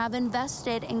 companies should have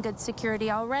invested in good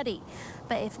security already.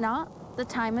 But if not, the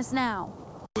time is now.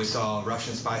 We saw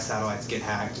Russian spy satellites get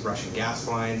hacked, Russian gas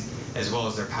lines, as well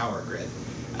as their power grid.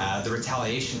 The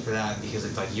retaliation for that, because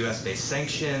of like U.S.-based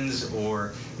sanctions,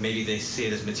 or maybe they see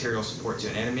it as material support to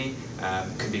an enemy,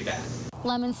 could be bad.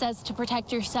 Lemon says to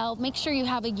protect yourself, make sure you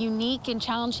have a unique and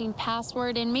challenging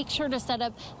password, and make sure to set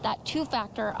up that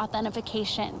two-factor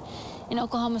authentication. In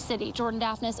Oklahoma City, Jordan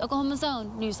Daphnis, Oklahoma's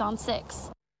own News on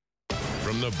 6.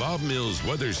 From the Bob Mills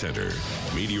Weather Center,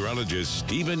 meteorologist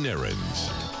Stephen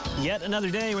Narrens. Yet another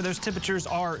day where those temperatures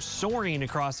are soaring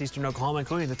across eastern Oklahoma,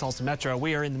 including the Tulsa Metro.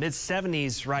 We are in the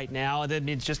mid-70s right now. That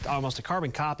means just almost a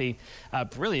carbon copy.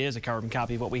 Really is a carbon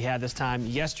copy of what we had this time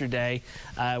yesterday.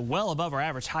 Well above our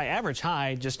average high. Average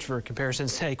high, just for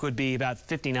comparison's sake, would be about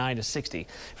 59 to 60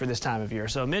 for this time of year.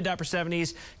 So mid to upper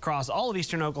 70s across all of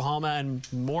eastern Oklahoma, and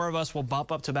more of us will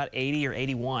bump up to about 80 or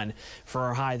 81 for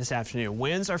our high this afternoon.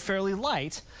 Winds are fairly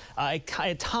light.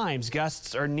 At times,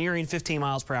 gusts are nearing 15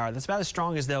 miles per hour. That's about as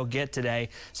strong as they'll get today.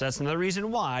 So that's another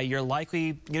reason why you're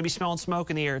likely going to be smelling smoke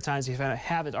in the air at times if you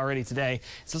have it already today.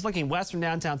 So it's looking west from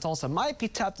downtown Tulsa. Might be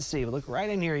tough to see, but look right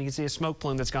in here. You can see a smoke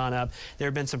plume that's gone up. There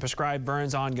have been some prescribed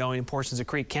burns ongoing in portions of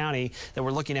Creek County that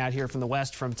we're looking at here from the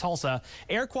west from Tulsa.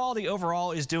 Air quality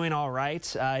overall is doing all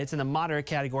right. It's in the moderate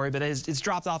category, but it's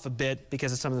dropped off a bit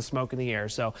because of some of the smoke in the air.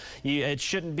 So it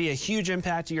shouldn't be a huge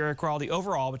impact to your air quality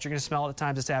overall, but you're going to smell it at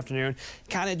times this afternoon.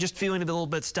 Kind of just feeling a little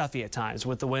bit stuffy at times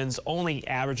with the winds only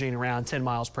averaging around 10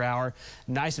 miles per hour.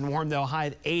 Nice and warm though, high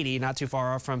at 80, not too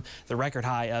far off from the record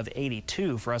high of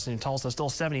 82 for us in Tulsa. Still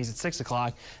 70s at 6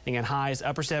 o'clock. Again, highs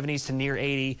upper 70s to near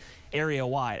 80 area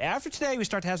wide. After today, we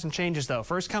start to have some changes though.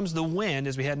 First comes the wind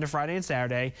as we head into Friday and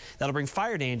Saturday. That'll bring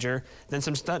fire danger. Then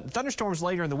some thunderstorms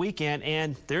later in the weekend,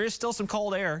 and there is still some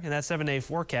cold air in that 7-day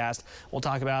forecast. We'll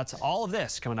talk about all of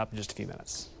this coming up in just a few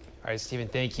minutes. All right, Stephen,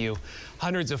 thank you.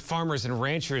 Hundreds of farmers and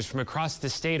ranchers from across the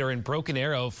state are in Broken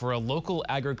Arrow for a local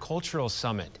agricultural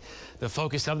summit. The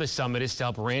focus of the summit is to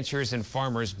help ranchers and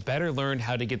farmers better learn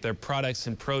how to get their products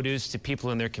and produce to people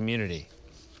in their community.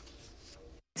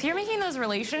 So you're making those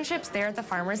relationships there at the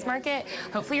farmers market.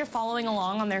 Hopefully you're following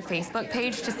along on their Facebook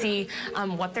page to see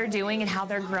what they're doing and how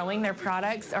they're growing their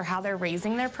products or how they're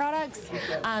raising their products.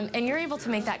 And you're able to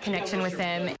make that connection with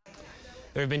them.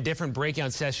 There have been different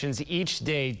breakout sessions each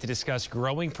day to discuss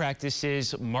growing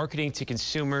practices, marketing to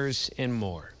consumers, and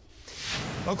more.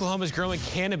 Oklahoma's growing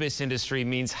cannabis industry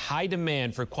means high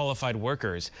demand for qualified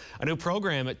workers. A new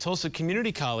program at Tulsa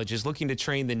Community College is looking to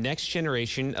train the next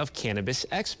generation of cannabis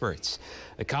experts.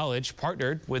 The college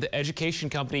partnered with education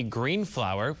company Green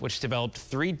Flower, which developed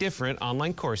 3 different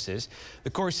online courses.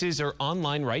 The courses are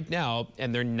online right now,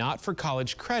 and they're not for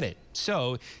college credit,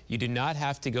 so you do not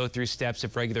have to go through steps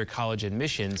of regular college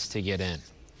admissions to get in.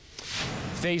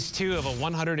 Phase 2 of a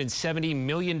 $170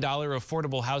 million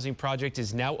affordable housing project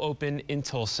is now open in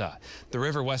Tulsa. The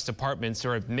River West Apartments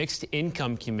are a mixed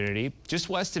income community just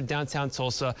west of downtown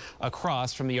Tulsa,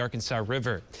 across from the Arkansas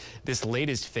River. This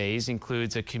latest phase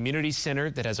includes a community center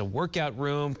that has a workout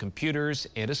room, computers,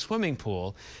 and a swimming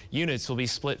pool. Units will be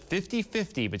split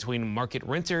 50-50 between market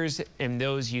renters and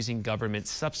those using government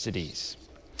subsidies.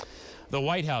 The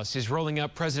White House is rolling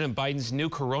out President Biden's new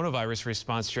coronavirus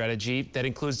response strategy that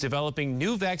includes developing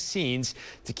new vaccines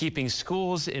to keeping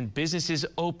schools and businesses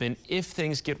open if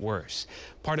things get worse.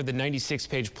 Part of the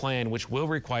 96-page plan, which will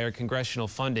require congressional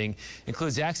funding,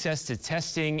 includes access to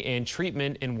testing and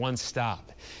treatment in one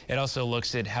stop. It also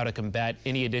looks at how to combat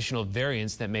any additional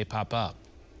variants that may pop up.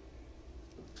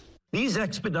 These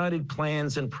expedited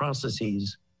plans and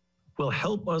processes will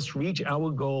help us reach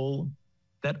our goal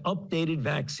that updated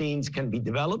vaccines can be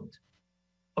developed,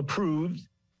 approved,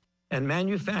 and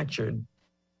manufactured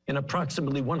in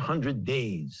approximately 100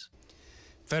 days.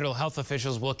 Federal health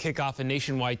officials will kick off a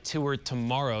nationwide tour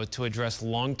tomorrow to address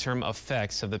long-term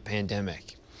effects of the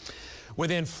pandemic.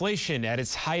 With inflation at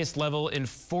its highest level in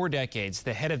 4 decades,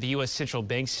 the head of the U.S. Central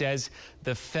Bank says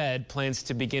the Fed plans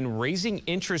to begin raising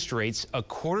interest rates a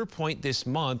quarter point this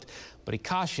month, but he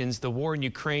cautions the war in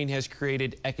Ukraine has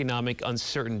created economic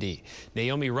uncertainty.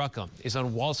 Naomi Ruckham is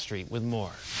on Wall Street with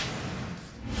more.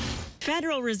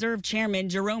 Federal Reserve Chairman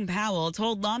Jerome Powell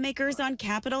told lawmakers on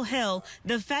Capitol Hill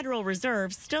the Federal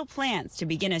Reserve still plans to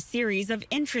begin a series of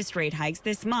interest rate hikes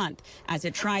this month as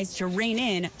it tries to rein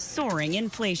in soaring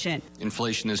inflation.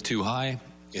 Inflation is too high.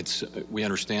 We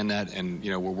understand that, and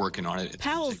we're working on it.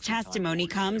 Powell's testimony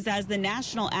comes as the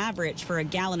national average for a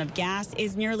gallon of gas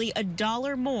is nearly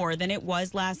 $1 more than it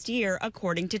was last year,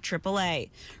 according to AAA.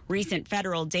 Recent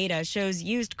federal data shows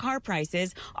used car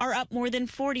prices are up more than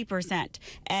 40%.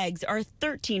 Eggs are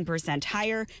 13%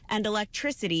 higher, and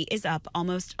electricity is up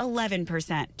almost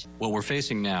 11%. What we're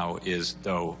facing now is,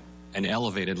 though, an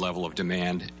elevated level of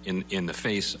demand in the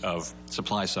face of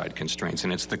supply-side constraints,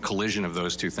 and it's the collision of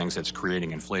those two things that's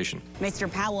creating inflation. Mr.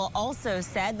 Powell also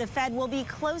said the Fed will be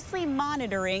closely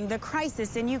monitoring the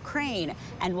crisis in Ukraine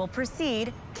and will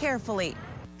proceed carefully.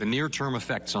 The near-term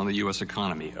effects on the U.S.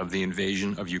 economy of the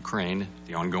invasion of Ukraine,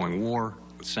 the ongoing war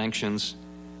with sanctions,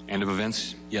 and of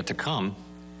events yet to come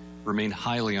remain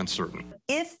highly uncertain.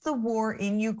 If the war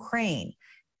in Ukraine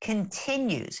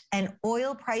continues and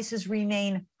oil prices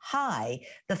remain high,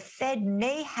 the Fed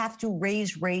may have to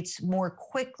raise rates more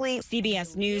quickly.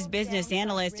 CBS News business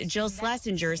analyst Jill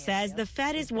Schlesinger says the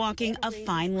Fed is walking a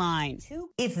fine line.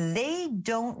 If they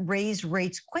don't raise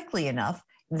rates quickly enough,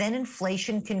 then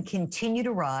inflation can continue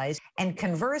to rise. And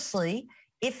conversely,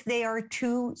 if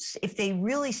they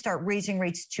really start raising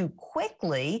rates too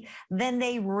quickly, then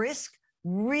they risk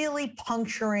really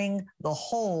puncturing the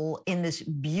hole in this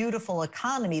beautiful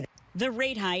economy. The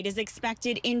rate hike is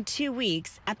expected in 2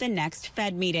 weeks at the next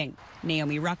Fed meeting.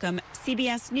 Naomi Ruckham,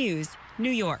 CBS News,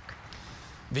 New York.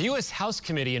 The U.S. House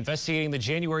Committee investigating the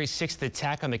January 6th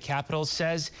attack on the Capitol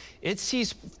says it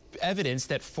sees evidence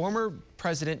that former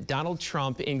President Donald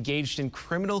Trump engaged in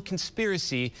criminal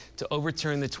conspiracy to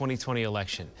overturn the 2020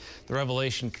 election. The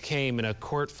revelation came in a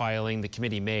court filing the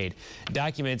committee made.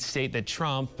 Documents state that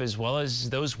Trump, as well as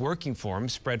those working for him,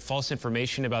 spread false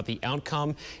information about the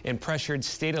outcome and pressured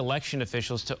state election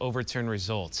officials to overturn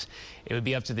results. It would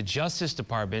be up to the Justice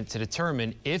Department to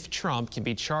determine if Trump can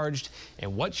be charged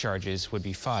and what charges would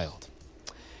be filed.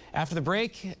 After the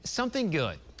break, something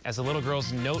good, as a little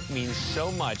girl's note means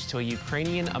so much to a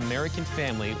Ukrainian-American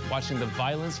family watching the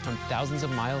violence from thousands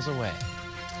of miles away.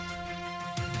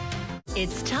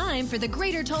 It's time for the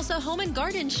Greater Tulsa Home and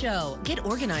Garden Show. Get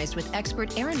organized with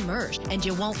expert Aaron Mersch, and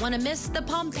you won't want to miss the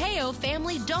Pompeo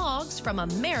family dogs from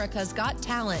America's Got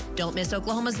Talent. Don't miss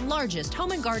Oklahoma's largest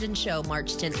home and garden show,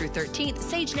 March 10th through 13th,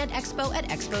 SageNet Expo at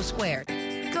Expo Square.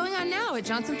 Going on now at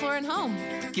Johnson Floor & Home.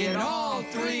 Get all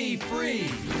 3 free.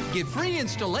 Get free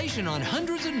installation on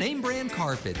hundreds of name brand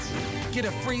carpets. Get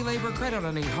a free labor credit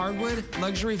on a hardwood,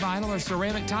 luxury vinyl, or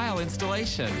ceramic tile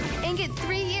installation. And get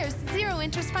 3 years, 0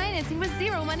 interest financing with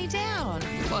 0 money down.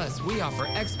 Plus, we offer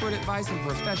expert advice and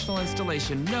professional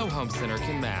installation no home center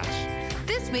can match.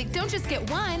 This week, don't just get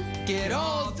one. Get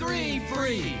all 3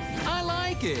 free. I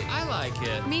like it. I like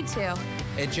it. Me too.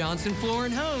 At Johnson Floor &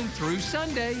 Home through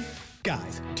Sunday.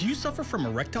 Guys, do you suffer from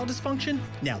erectile dysfunction?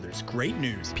 Now there's great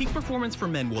news. Peak Performance for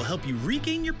Men will help you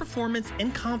regain your performance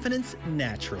and confidence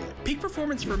naturally. Peak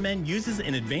Performance for Men uses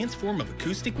an advanced form of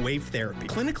acoustic wave therapy,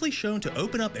 clinically shown to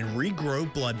open up and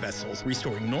regrow blood vessels,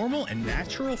 restoring normal and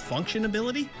natural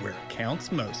functionability where it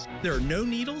counts most. There are no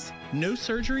needles, no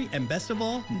surgery, and best of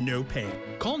all, no pain.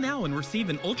 Call now and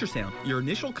receive an ultrasound, your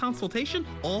initial consultation,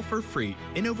 all for free,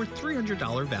 and over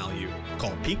 $300 value.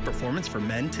 Call Peak Performance for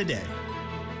Men today.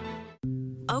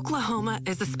 Oklahoma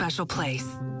is a special place,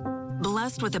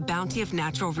 blessed with a bounty of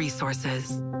natural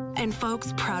resources, and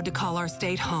folks proud to call our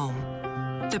state home.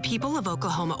 The people of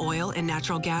Oklahoma Oil and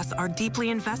Natural Gas are deeply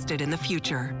invested in the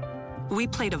future. We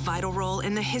played a vital role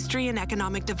in the history and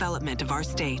economic development of our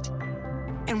state.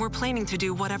 And we're planning to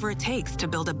do whatever it takes to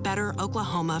build a better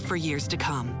Oklahoma for years to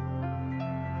come.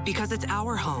 Because it's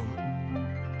our home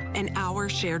and our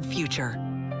shared future.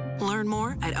 Learn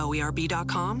more at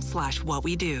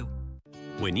oerb.com/whatwedo.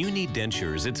 When you need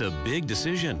dentures, it's a big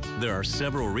decision. There are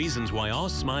several reasons why All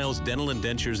Smiles Dental and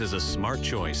Dentures is a smart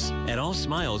choice. At All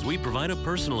Smiles, we provide a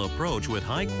personal approach with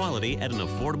high quality at an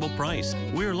affordable price.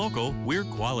 We're local, we're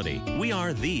quality. We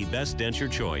are the best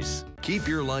denture choice. Keep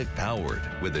your life powered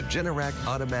with a Generac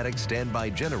automatic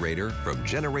standby generator from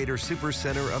Generator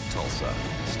Supercenter of Tulsa.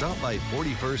 Stop by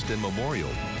 41st and Memorial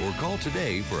or call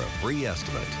today for a free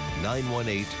estimate.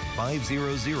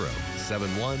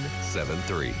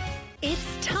 918-500-7173.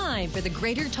 It's time for the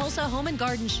Greater Tulsa Home and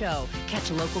Garden Show. Catch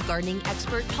local gardening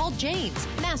expert Paul James,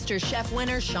 Master Chef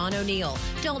winner Sean O'Neill.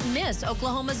 Don't miss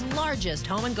Oklahoma's largest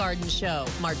home and garden show,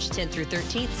 March 10th through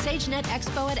 13th, SageNet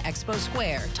Expo at Expo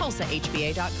Square,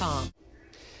 TulsaHBA.com.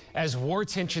 As war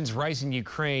tensions rise in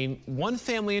Ukraine, one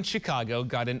family in Chicago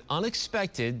got an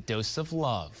unexpected dose of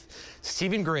love.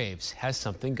 Stephen Graves has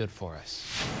something good for us.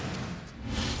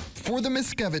 For the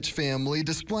Miskevich family,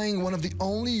 displaying one of the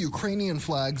only Ukrainian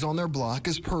flags on their block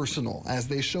is personal, as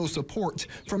they show support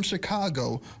from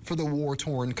Chicago for the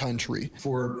war-torn country.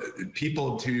 For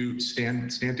people to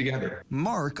stand together.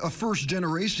 Mark, a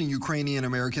first-generation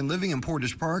Ukrainian-American living in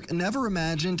Portage Park, never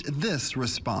imagined this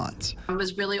response. I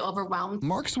was really overwhelmed.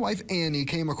 Mark's wife, Annie,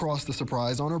 came across the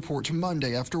surprise on her porch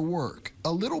Monday after work.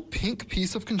 A little pink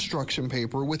piece of construction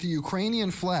paper with a Ukrainian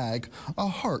flag, a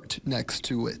heart next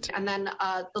to it. And then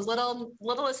the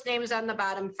littlest name is on the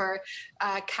bottom for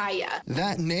Kaya.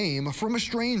 That name from a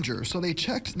stranger, so they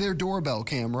checked their doorbell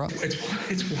camera.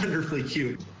 It's wonderfully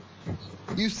cute.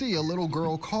 You see a little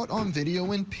girl caught on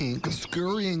video in pink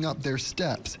scurrying up their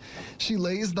steps. She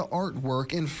lays the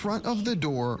artwork in front of the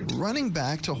door, running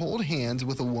back to hold hands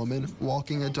with a woman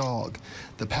walking a dog.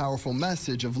 The powerful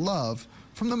message of love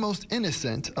from the most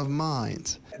innocent of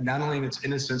minds. Not only in its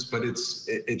innocence, but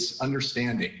it's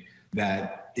understanding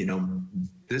that, you know,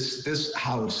 this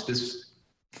house, this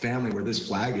family where this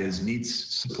flag is needs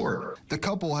support. The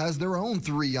couple has their own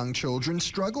 3 young children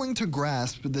struggling to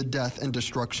grasp the death and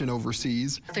destruction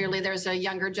overseas. Clearly there's a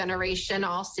younger generation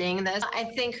all seeing this. I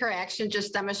think her action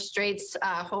just demonstrates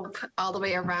hope all the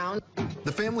way around.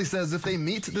 The family says if they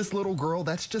meet this little girl,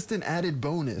 that's just an added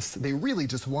bonus. They really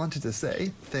just wanted to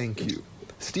say thank you.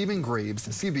 Stephen Graves,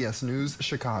 CBS News,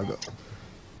 Chicago.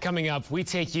 Coming up, we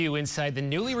take you inside the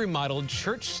newly remodeled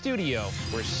church studio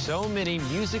where so many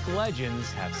music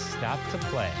legends have stopped to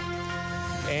play.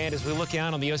 And as we look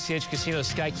out on the OCH Casino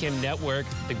Skycam network,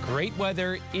 the great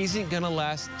weather isn't going to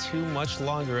last too much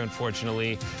longer,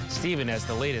 unfortunately. Stephen has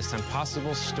the latest on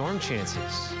possible storm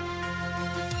chances.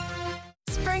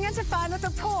 Spring into fun with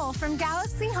a pool from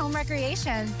Galaxy Home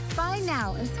Recreation. Buy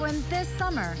now and swim this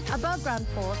summer. Above ground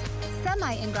pools,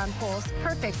 semi-in-ground pools,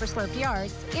 perfect for sloped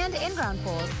yards, and in-ground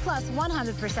pools, plus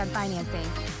 100% financing.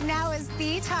 Now is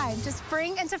the time to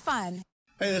spring into fun.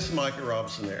 Hey, this is Mike at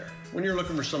Robinson Air. When you're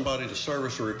looking for somebody to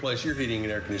service or replace your heating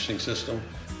and air conditioning system,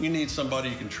 you need somebody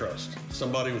you can trust.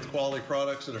 Somebody with quality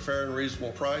products at a fair and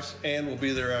reasonable price and will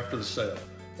be there after the sale.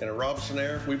 And at Robinson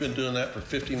Air, we've been doing that for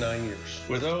 59 years.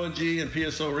 With OG and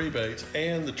PSO rebates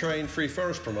and the Train Free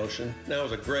Furnace promotion, now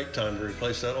is a great time to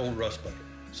replace that old rust bucket.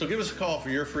 So give us a call for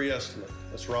your free estimate.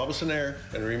 That's Robinson Air,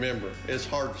 and remember, it's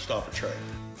hard to stop a train.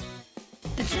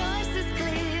 The choice is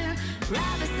clear,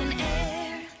 Robinson Air.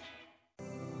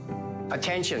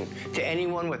 Attention to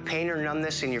anyone with pain or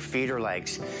numbness in your feet or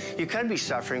legs. You could be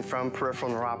suffering from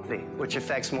peripheral neuropathy, which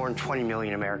affects more than 20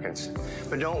 million Americans.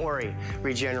 But don't worry,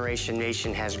 Regeneration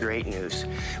Nation has great news.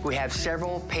 We have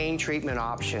several pain treatment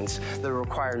options that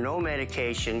require no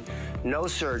medication, no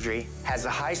surgery, has a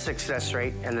high success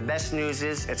rate, and the best news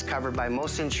is it's covered by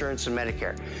most insurance and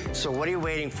Medicare. So what are you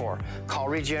waiting for? Call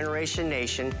Regeneration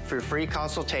Nation for a free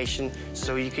consultation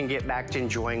so you can get back to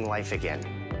enjoying life again.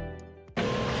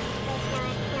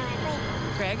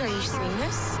 Greg, are you seeing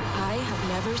this? I have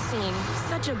never seen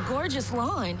such a gorgeous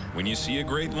lawn. When you see a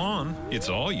great lawn, it's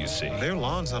all you see. Their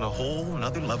lawn's on a whole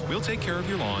nother level. We'll take care of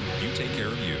your lawn. You take care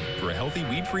of you. For a healthy,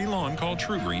 weed-free lawn, call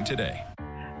True Green today.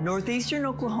 Northeastern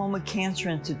Oklahoma Cancer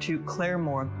Institute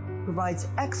Claremore provides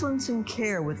excellence in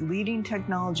care with leading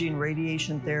technology in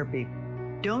radiation therapy.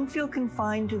 Don't feel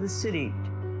confined to the city.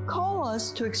 Call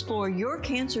us to explore your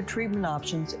cancer treatment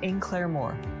options in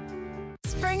Claremore.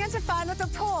 Spring into fun with a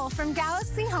pool from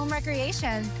Galaxy Home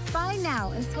Recreation. Buy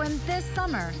now and swim this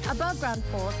summer. Above ground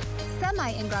pools,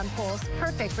 semi-in-ground pools,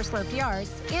 perfect for sloped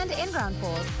yards, and in-ground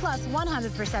pools, plus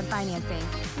 100% financing.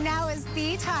 Now is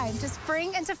the time to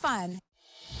spring into fun.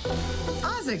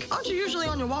 Isaac, aren't you usually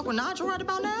on your walk with Nigel right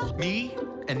about now? Me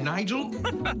and Nigel?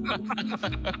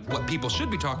 What people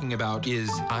should be talking about is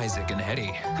Isaac and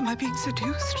Hetty. Am I being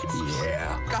seduced?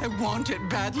 Yeah. I want it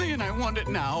badly, and I want it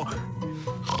now.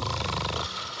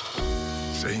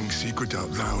 Saying secret out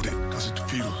loud, it doesn't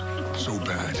feel so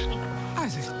bad.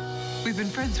 Isaac, we've been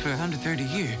friends for 130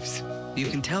 years. You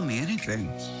can tell me anything.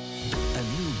 A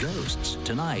new Ghosts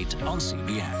tonight on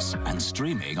CBS and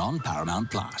streaming on Paramount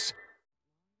Plus.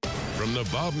 From the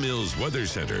Bob Mills Weather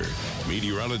Center,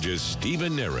 meteorologist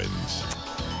Stephen Ahrens.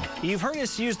 You've heard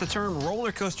us use the term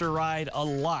roller coaster ride a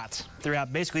lot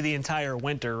throughout basically the entire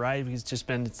winter, right? It's just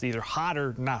been, it's either hot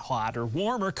or not hot, or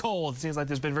warm or cold. It seems like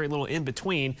there's been very little in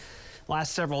between.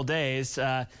 Last several days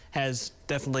has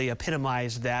definitely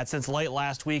epitomized that. Since late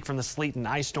last week, from the sleet and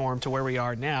ice storm to where we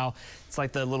are now, it's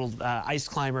like the little ice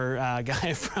climber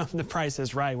guy from The Price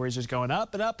is Right, where he's just going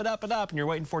up and up and up and up, and you're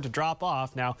waiting for it to drop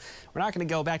off. Now, we're not going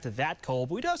to go back to that cold,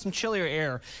 but we do have some chillier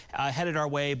air headed our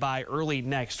way by early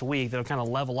next week that'll kind of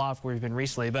level off where we've been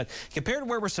recently. But compared to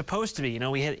where we're supposed to be, you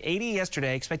know, we had 80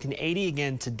 yesterday, expecting 80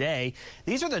 again today.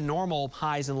 These are the normal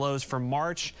highs and lows from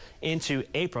March into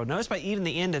April. Notice by even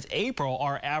the end of April,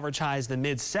 our average high is the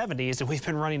mid-70s, and we've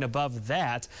been running above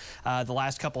that the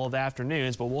last couple of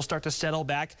afternoons, but we'll start to settle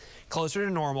back closer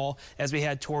to normal as we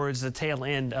head towards the tail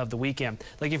end of the weekend.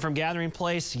 Looking from Gathering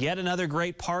Place, yet another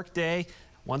great park day.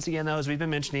 Once again, though, as we've been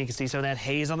mentioning, you can see some of that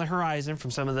haze on the horizon from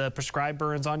some of the prescribed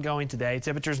burns ongoing today.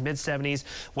 Temperatures mid-70s.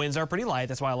 Winds are pretty light.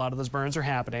 That's why a lot of those burns are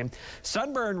happening.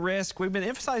 Sunburn risk, we've been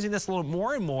emphasizing this a little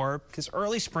more and more because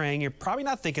early spring, you're probably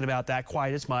not thinking about that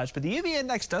quite as much, but the UV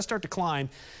index does start to climb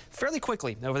fairly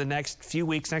quickly over the next few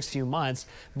weeks, next few months,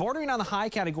 bordering on the high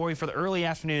category for the early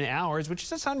afternoon hours, which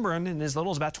is a sunburn in as little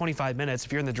as about 25 minutes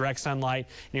if you're in the direct sunlight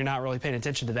and you're not really paying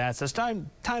attention to that. So it's time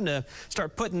to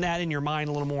start putting that in your mind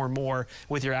a little more and more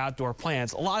with your outdoor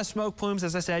plans. A lot of smoke plumes,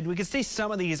 as I said. We can see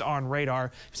some of these on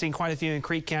radar. We've seen quite a few in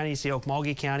Creek County. You see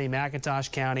Okmulgee County,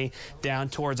 McIntosh County,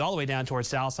 all the way down towards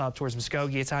Southside, towards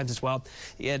Muskogee at times as well.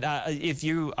 If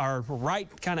you are right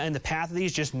kind of in the path of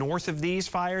these, just north of these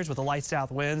fires with the light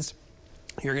south winds,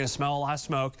 you're going to smell a lot of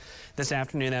smoke this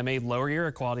afternoon. That may lower your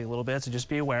air quality a little bit, so just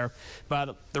be aware.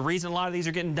 But the reason a lot of these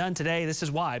are getting done today, this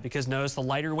is why, because notice the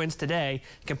lighter winds today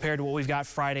compared to what we've got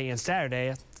Friday and Saturday.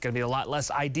 It's going to be a lot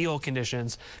less ideal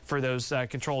conditions for those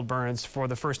controlled burns for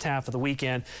the first half of the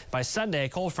weekend. By Sunday, a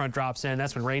cold front drops in.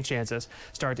 That's when rain chances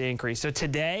start to increase. So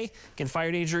today, again,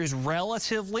 fire danger is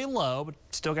relatively low, but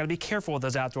still got to be careful with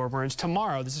those outdoor burns.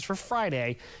 Tomorrow, this is for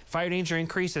Friday, fire danger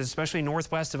increases, especially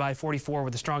northwest of I-44 where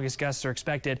the strongest gusts are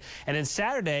expected. And then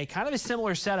Saturday, kind of a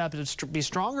similar setup. It'll be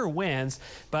stronger winds,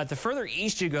 but the further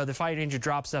east you go, the fire danger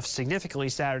drops off significantly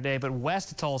Saturday. But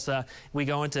west of Tulsa, we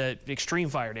go into extreme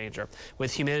fire danger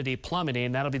with humidity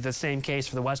plummeting. That'll be the same case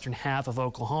for the western half of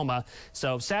Oklahoma.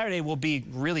 So Saturday will be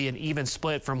really an even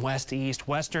split from west to east.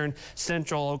 Western,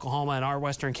 central Oklahoma, and our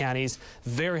western counties,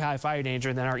 very high fire danger.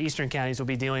 And then our eastern counties will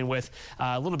be dealing with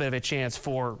a little bit of a chance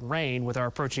for rain with our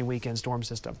approaching weekend storm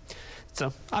system.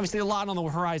 So obviously a lot on the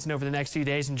horizon over the next few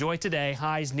days. Enjoy today.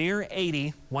 Highs near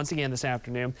 80 once again this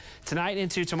afternoon. Tonight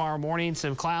into tomorrow morning,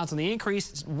 some clouds on the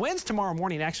increase. Winds tomorrow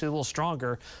morning actually a little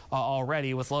stronger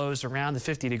already with lows around the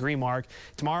 50-degree mark.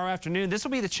 Tomorrow afternoon, this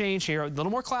will be the change here. A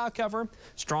little more cloud cover,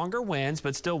 stronger winds,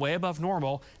 but still way above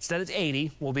normal. Instead of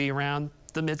 80, we'll be around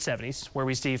the mid-70s, where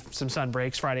we see some sun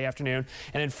breaks Friday afternoon.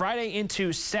 And then Friday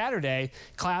into Saturday,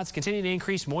 clouds continue to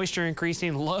increase, moisture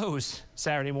increasing, lows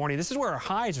Saturday morning. This is where our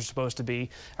highs are supposed to be,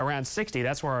 around 60.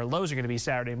 That's where our lows are going to be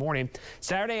Saturday morning.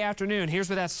 Saturday afternoon, here's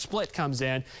where that split comes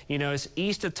in. You notice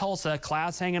east of Tulsa,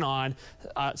 clouds hanging on,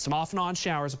 some off and on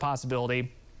showers a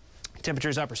possibility.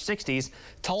 Temperatures upper 60s.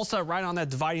 Tulsa right on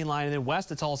that dividing line, and then west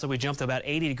of Tulsa we jumped to about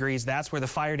 80 degrees. That's where the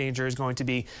fire danger is going to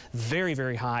be very,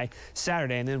 very high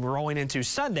Saturday. And then we're rolling into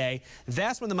Sunday.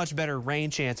 That's when the much better rain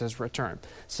chances return.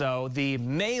 So the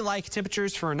May-like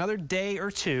temperatures for another day or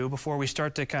two before we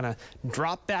start to kind of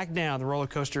drop back down the roller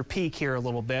coaster peak here a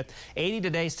little bit. 80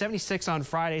 today, 76 on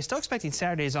Friday. Still expecting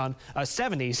Saturdays on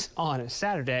 70s on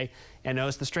Saturday. And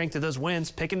notice the strength of those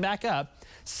winds picking back up.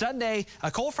 Sunday, a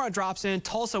cold front drops in.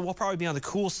 Tulsa will probably be on the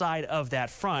cool side of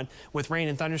that front with rain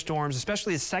and thunderstorms,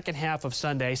 especially the second half of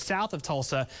Sunday. South of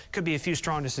Tulsa could be a few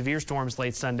strong to severe storms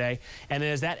late Sunday. And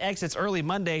as that exits early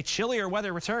Monday, chillier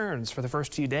weather returns for the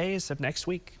first few days of next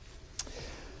week.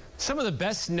 Some of the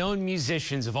best-known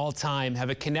musicians of all time have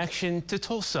a connection to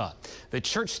Tulsa. The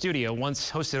Church Studio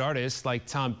once hosted artists like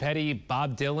Tom Petty,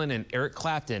 Bob Dylan, and Eric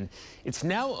Clapton. It's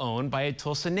now owned by a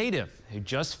Tulsa native who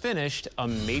just finished a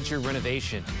major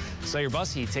renovation. Sawyer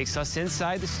Bussey takes us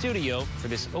inside the studio for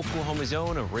this Oklahoma's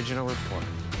Own original report.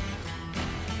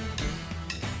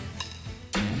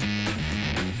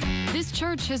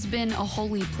 church has been a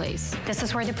holy place. This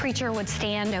is where the preacher would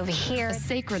stand over here. A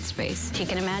sacred space. You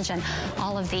can imagine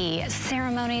all of the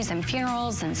ceremonies and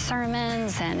funerals and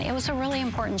sermons, and it was a really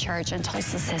important church in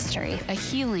Tulsa's history. A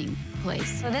healing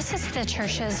place. So this is the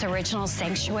church's original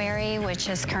sanctuary, which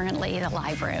is currently the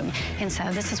live room. And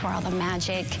so this is where all the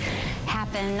magic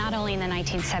happened, not only in the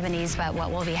 1970s, but what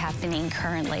will be happening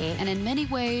currently. And in many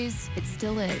ways, it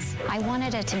still is. I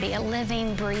wanted it to be a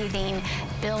living, breathing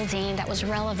building that was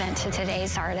relevant to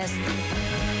today's artists.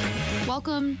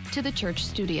 Welcome to the church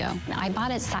studio. I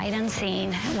bought it sight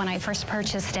unseen when I first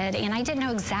purchased it, and I didn't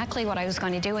know exactly what I was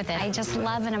going to do with it. I just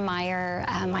love and admire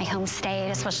my home state,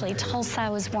 especially Tulsa. I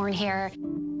was born here.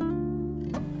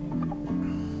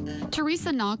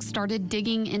 Teresa Knox started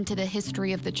digging into the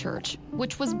history of the church,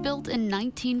 which was built in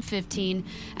 1915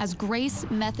 as Grace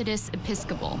Methodist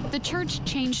Episcopal. The church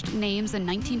changed names in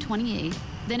 1928,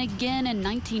 then again in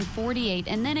 1948,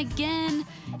 and then again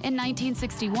in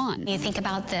 1961. You think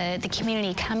about the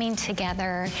community coming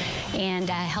together and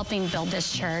helping build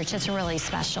this church. It's really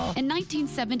special. In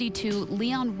 1972,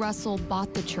 Leon Russell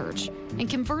bought the church and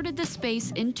converted the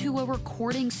space into a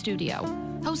recording studio,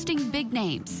 hosting big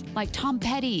names like Tom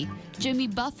Petty, Jimmy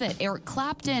Buffett, Eric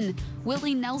Clapton,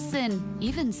 Willie Nelson,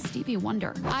 even Stevie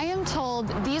Wonder. I am told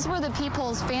these were the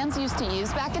people's fans used to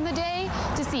use back in the day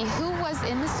to see who was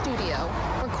in the studio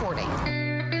recording.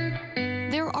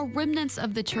 There are remnants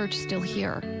of the church still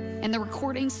here, and the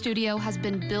recording studio has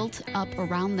been built up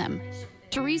around them.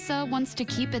 Teresa wants to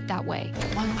keep it that way.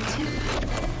 1, 2.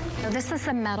 So this is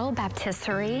a metal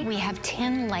baptistry. We have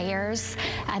 10 layers.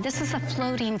 This is a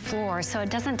floating floor, so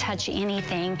it doesn't touch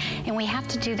anything, and we have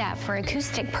to do that for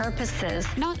acoustic purposes.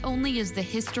 Not only is the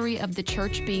history of the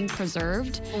church being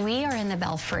preserved, we are in the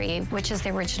belfry, which is the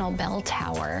original bell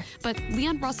tower. But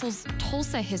Leon Russell's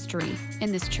Tulsa history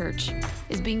in this church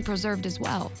is being preserved as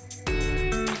well.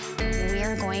 We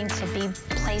are going to be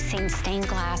placing stained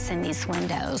glass in these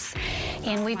windows,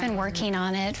 and we've been working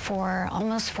on it for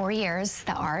almost 4 years,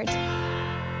 the art.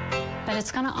 But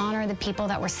it's going to honor the people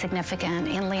that were significant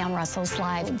in Leon Russell's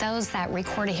life. Those that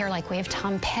recorded here, like we have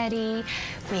Tom Petty,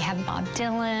 we have Bob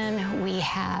Dylan, we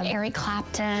have Eric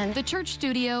Clapton. The church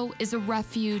studio is a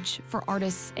refuge for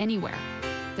artists anywhere.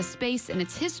 The space and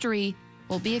its history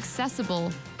will be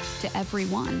accessible to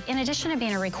everyone. In addition to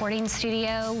being a recording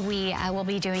studio, we will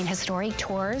be doing historic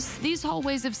tours. These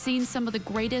hallways have seen some of the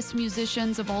greatest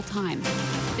musicians of all time.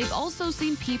 They've also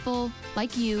seen people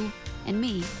like you and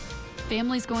me.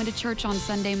 Families going to church on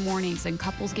Sunday mornings and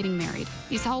couples getting married.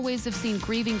 These hallways have seen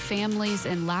grieving families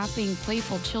and laughing,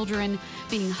 playful children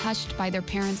being hushed by their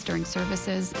parents during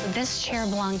services. This chair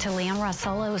belonged to Leon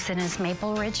Russell. It was in his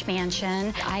Maple Ridge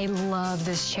mansion. I love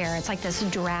this chair. It's like this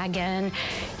dragon.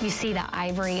 You see the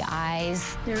ivory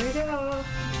eyes. There we go.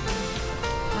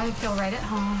 I feel right at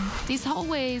home. These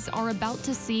hallways are about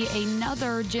to see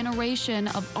another generation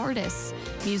of artists,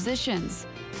 musicians,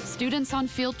 students on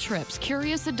field trips,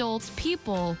 curious adults,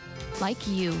 people like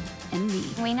you and me.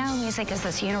 We know music is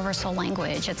this universal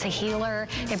language. It's a healer.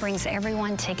 It brings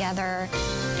everyone together.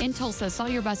 In Tulsa,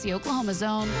 Sawyer Bussey, Oklahoma's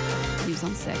own News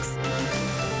on 6.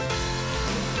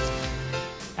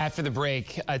 After the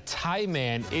break, a Thai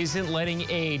man isn't letting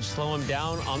age slow him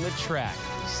down on the track,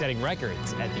 setting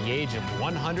records at the age of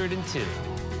 102.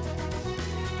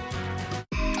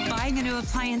 Buying a new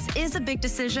appliance is a big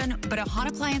decision, but at Hahn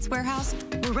Appliance Warehouse,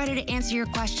 we're ready to answer your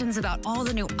questions about all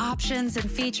the new options and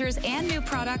features and new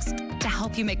products to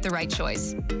help you make the right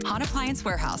choice. Hahn Appliance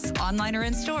Warehouse, online or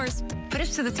in stores, put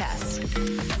us to the test.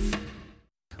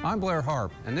 I'm Blair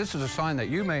Harp, and this is a sign that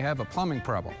you may have a plumbing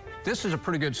problem. This is a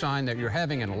pretty good sign that you're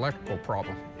having an electrical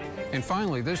problem. And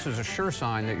finally, this is a sure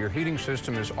sign that your heating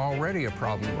system is already a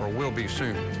problem or will be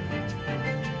soon.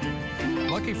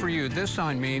 Lucky for you, this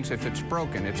sign means if it's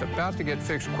broken, it's about to get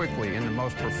fixed quickly in the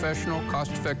most professional,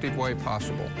 cost-effective way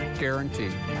possible,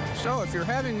 guaranteed. So if you're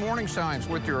having warning signs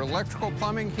with your electrical,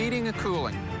 plumbing, heating, and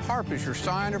cooling, Harp is your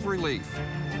sign of relief.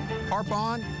 Harp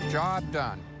on, job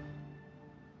done.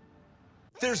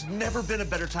 There's never been a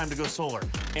better time to go solar.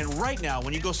 And right now,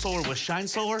 when you go solar with Shine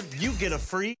Solar, you get a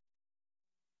free...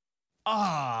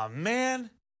 Ah, man.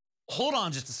 Hold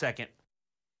on just a second.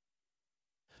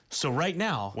 So right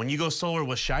now, when you go solar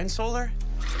with Shine Solar,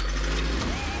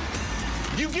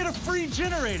 you get a free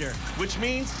generator, which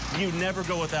means you never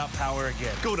go without power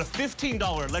again. Go to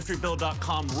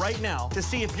 $15electricbill.com right now to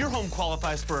see if your home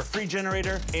qualifies for a free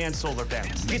generator and solar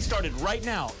panels. Get started right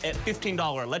now at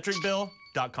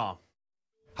 $15electricbill.com.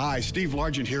 Hi, Steve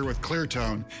Largent here with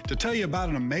Cleartone to tell you about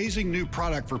an amazing new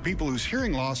product for people whose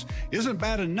hearing loss isn't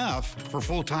bad enough for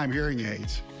full-time hearing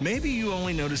aids. Maybe you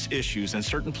only notice issues in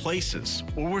certain places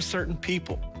or with certain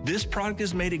people. This product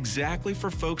is made exactly for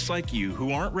folks like you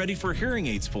who aren't ready for hearing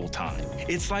aids full time.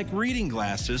 It's like reading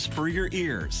glasses for your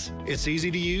ears. It's easy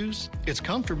to use, it's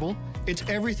comfortable, it's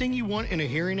everything you want in a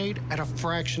hearing aid at a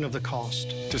fraction of the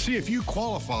cost. To see if you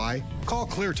qualify, call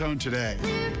Cleartone today.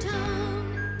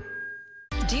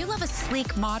 Do you love a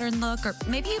sleek, modern look, or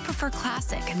maybe you prefer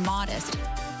classic and modest?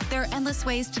 There are endless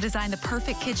ways to design the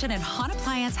perfect kitchen, and Han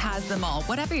Appliance has them all,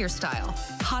 whatever your style.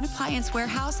 Han Appliance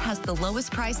Warehouse has the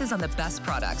lowest prices on the best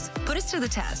products. Put us to the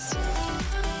test.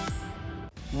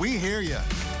 We hear you.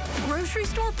 Grocery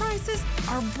store prices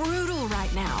are brutal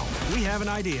right now. We have an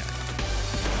idea.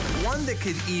 One that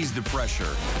could ease the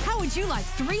pressure. How would you like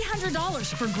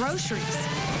 $300 for groceries?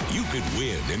 You could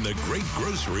win in the Great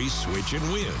Grocery Switch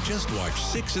and Win. Just watch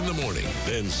 6 in the morning.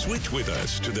 Then switch with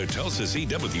us to the Tulsa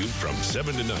CW from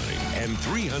 7 to 9. And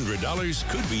 $300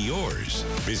 could be yours.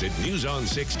 Visit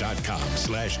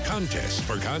newson6.com/contest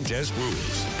for contest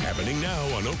rules. Happening now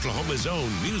on Oklahoma's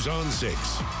own News on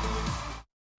 6.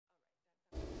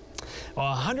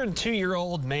 Well, a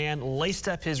 102-year-old man laced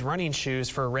up his running shoes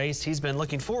for a race he's been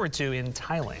looking forward to in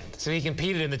Thailand. So he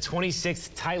competed in the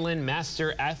 26th Thailand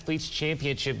Master Athletes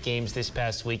Championship Games this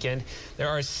past weekend. There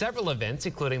are several events,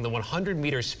 including the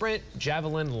 100-meter sprint,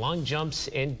 javelin, long jumps,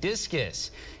 and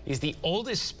discus. He's the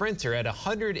oldest sprinter at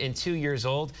 102 years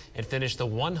old and finished the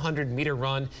 100-meter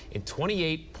run in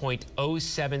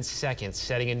 28.07 seconds,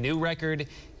 setting a new record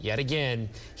yet again.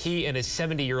 He and his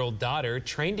 70-year-old daughter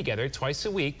train together twice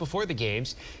a week before the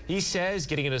games. He says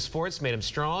getting into sports made him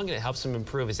strong and it helps him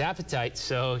improve his appetite,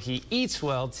 so he eats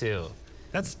well too.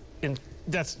 That's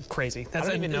crazy. I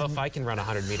don't even know if I can run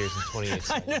 100 meters in 28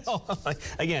 seconds. I know.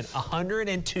 Again,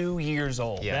 102 years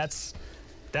old. Yeah.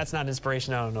 That's not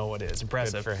inspiration. I don't know what is.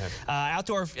 Impressive. Good for him.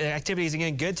 Outdoor activities,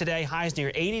 again, good today. Highs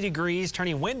near 80 degrees,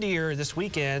 turning windier this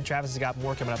weekend. Travis has got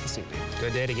more coming up this evening.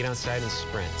 Good day to get outside and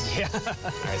sprint. Yeah. All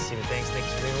right, Steven, thanks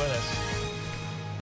for being with us.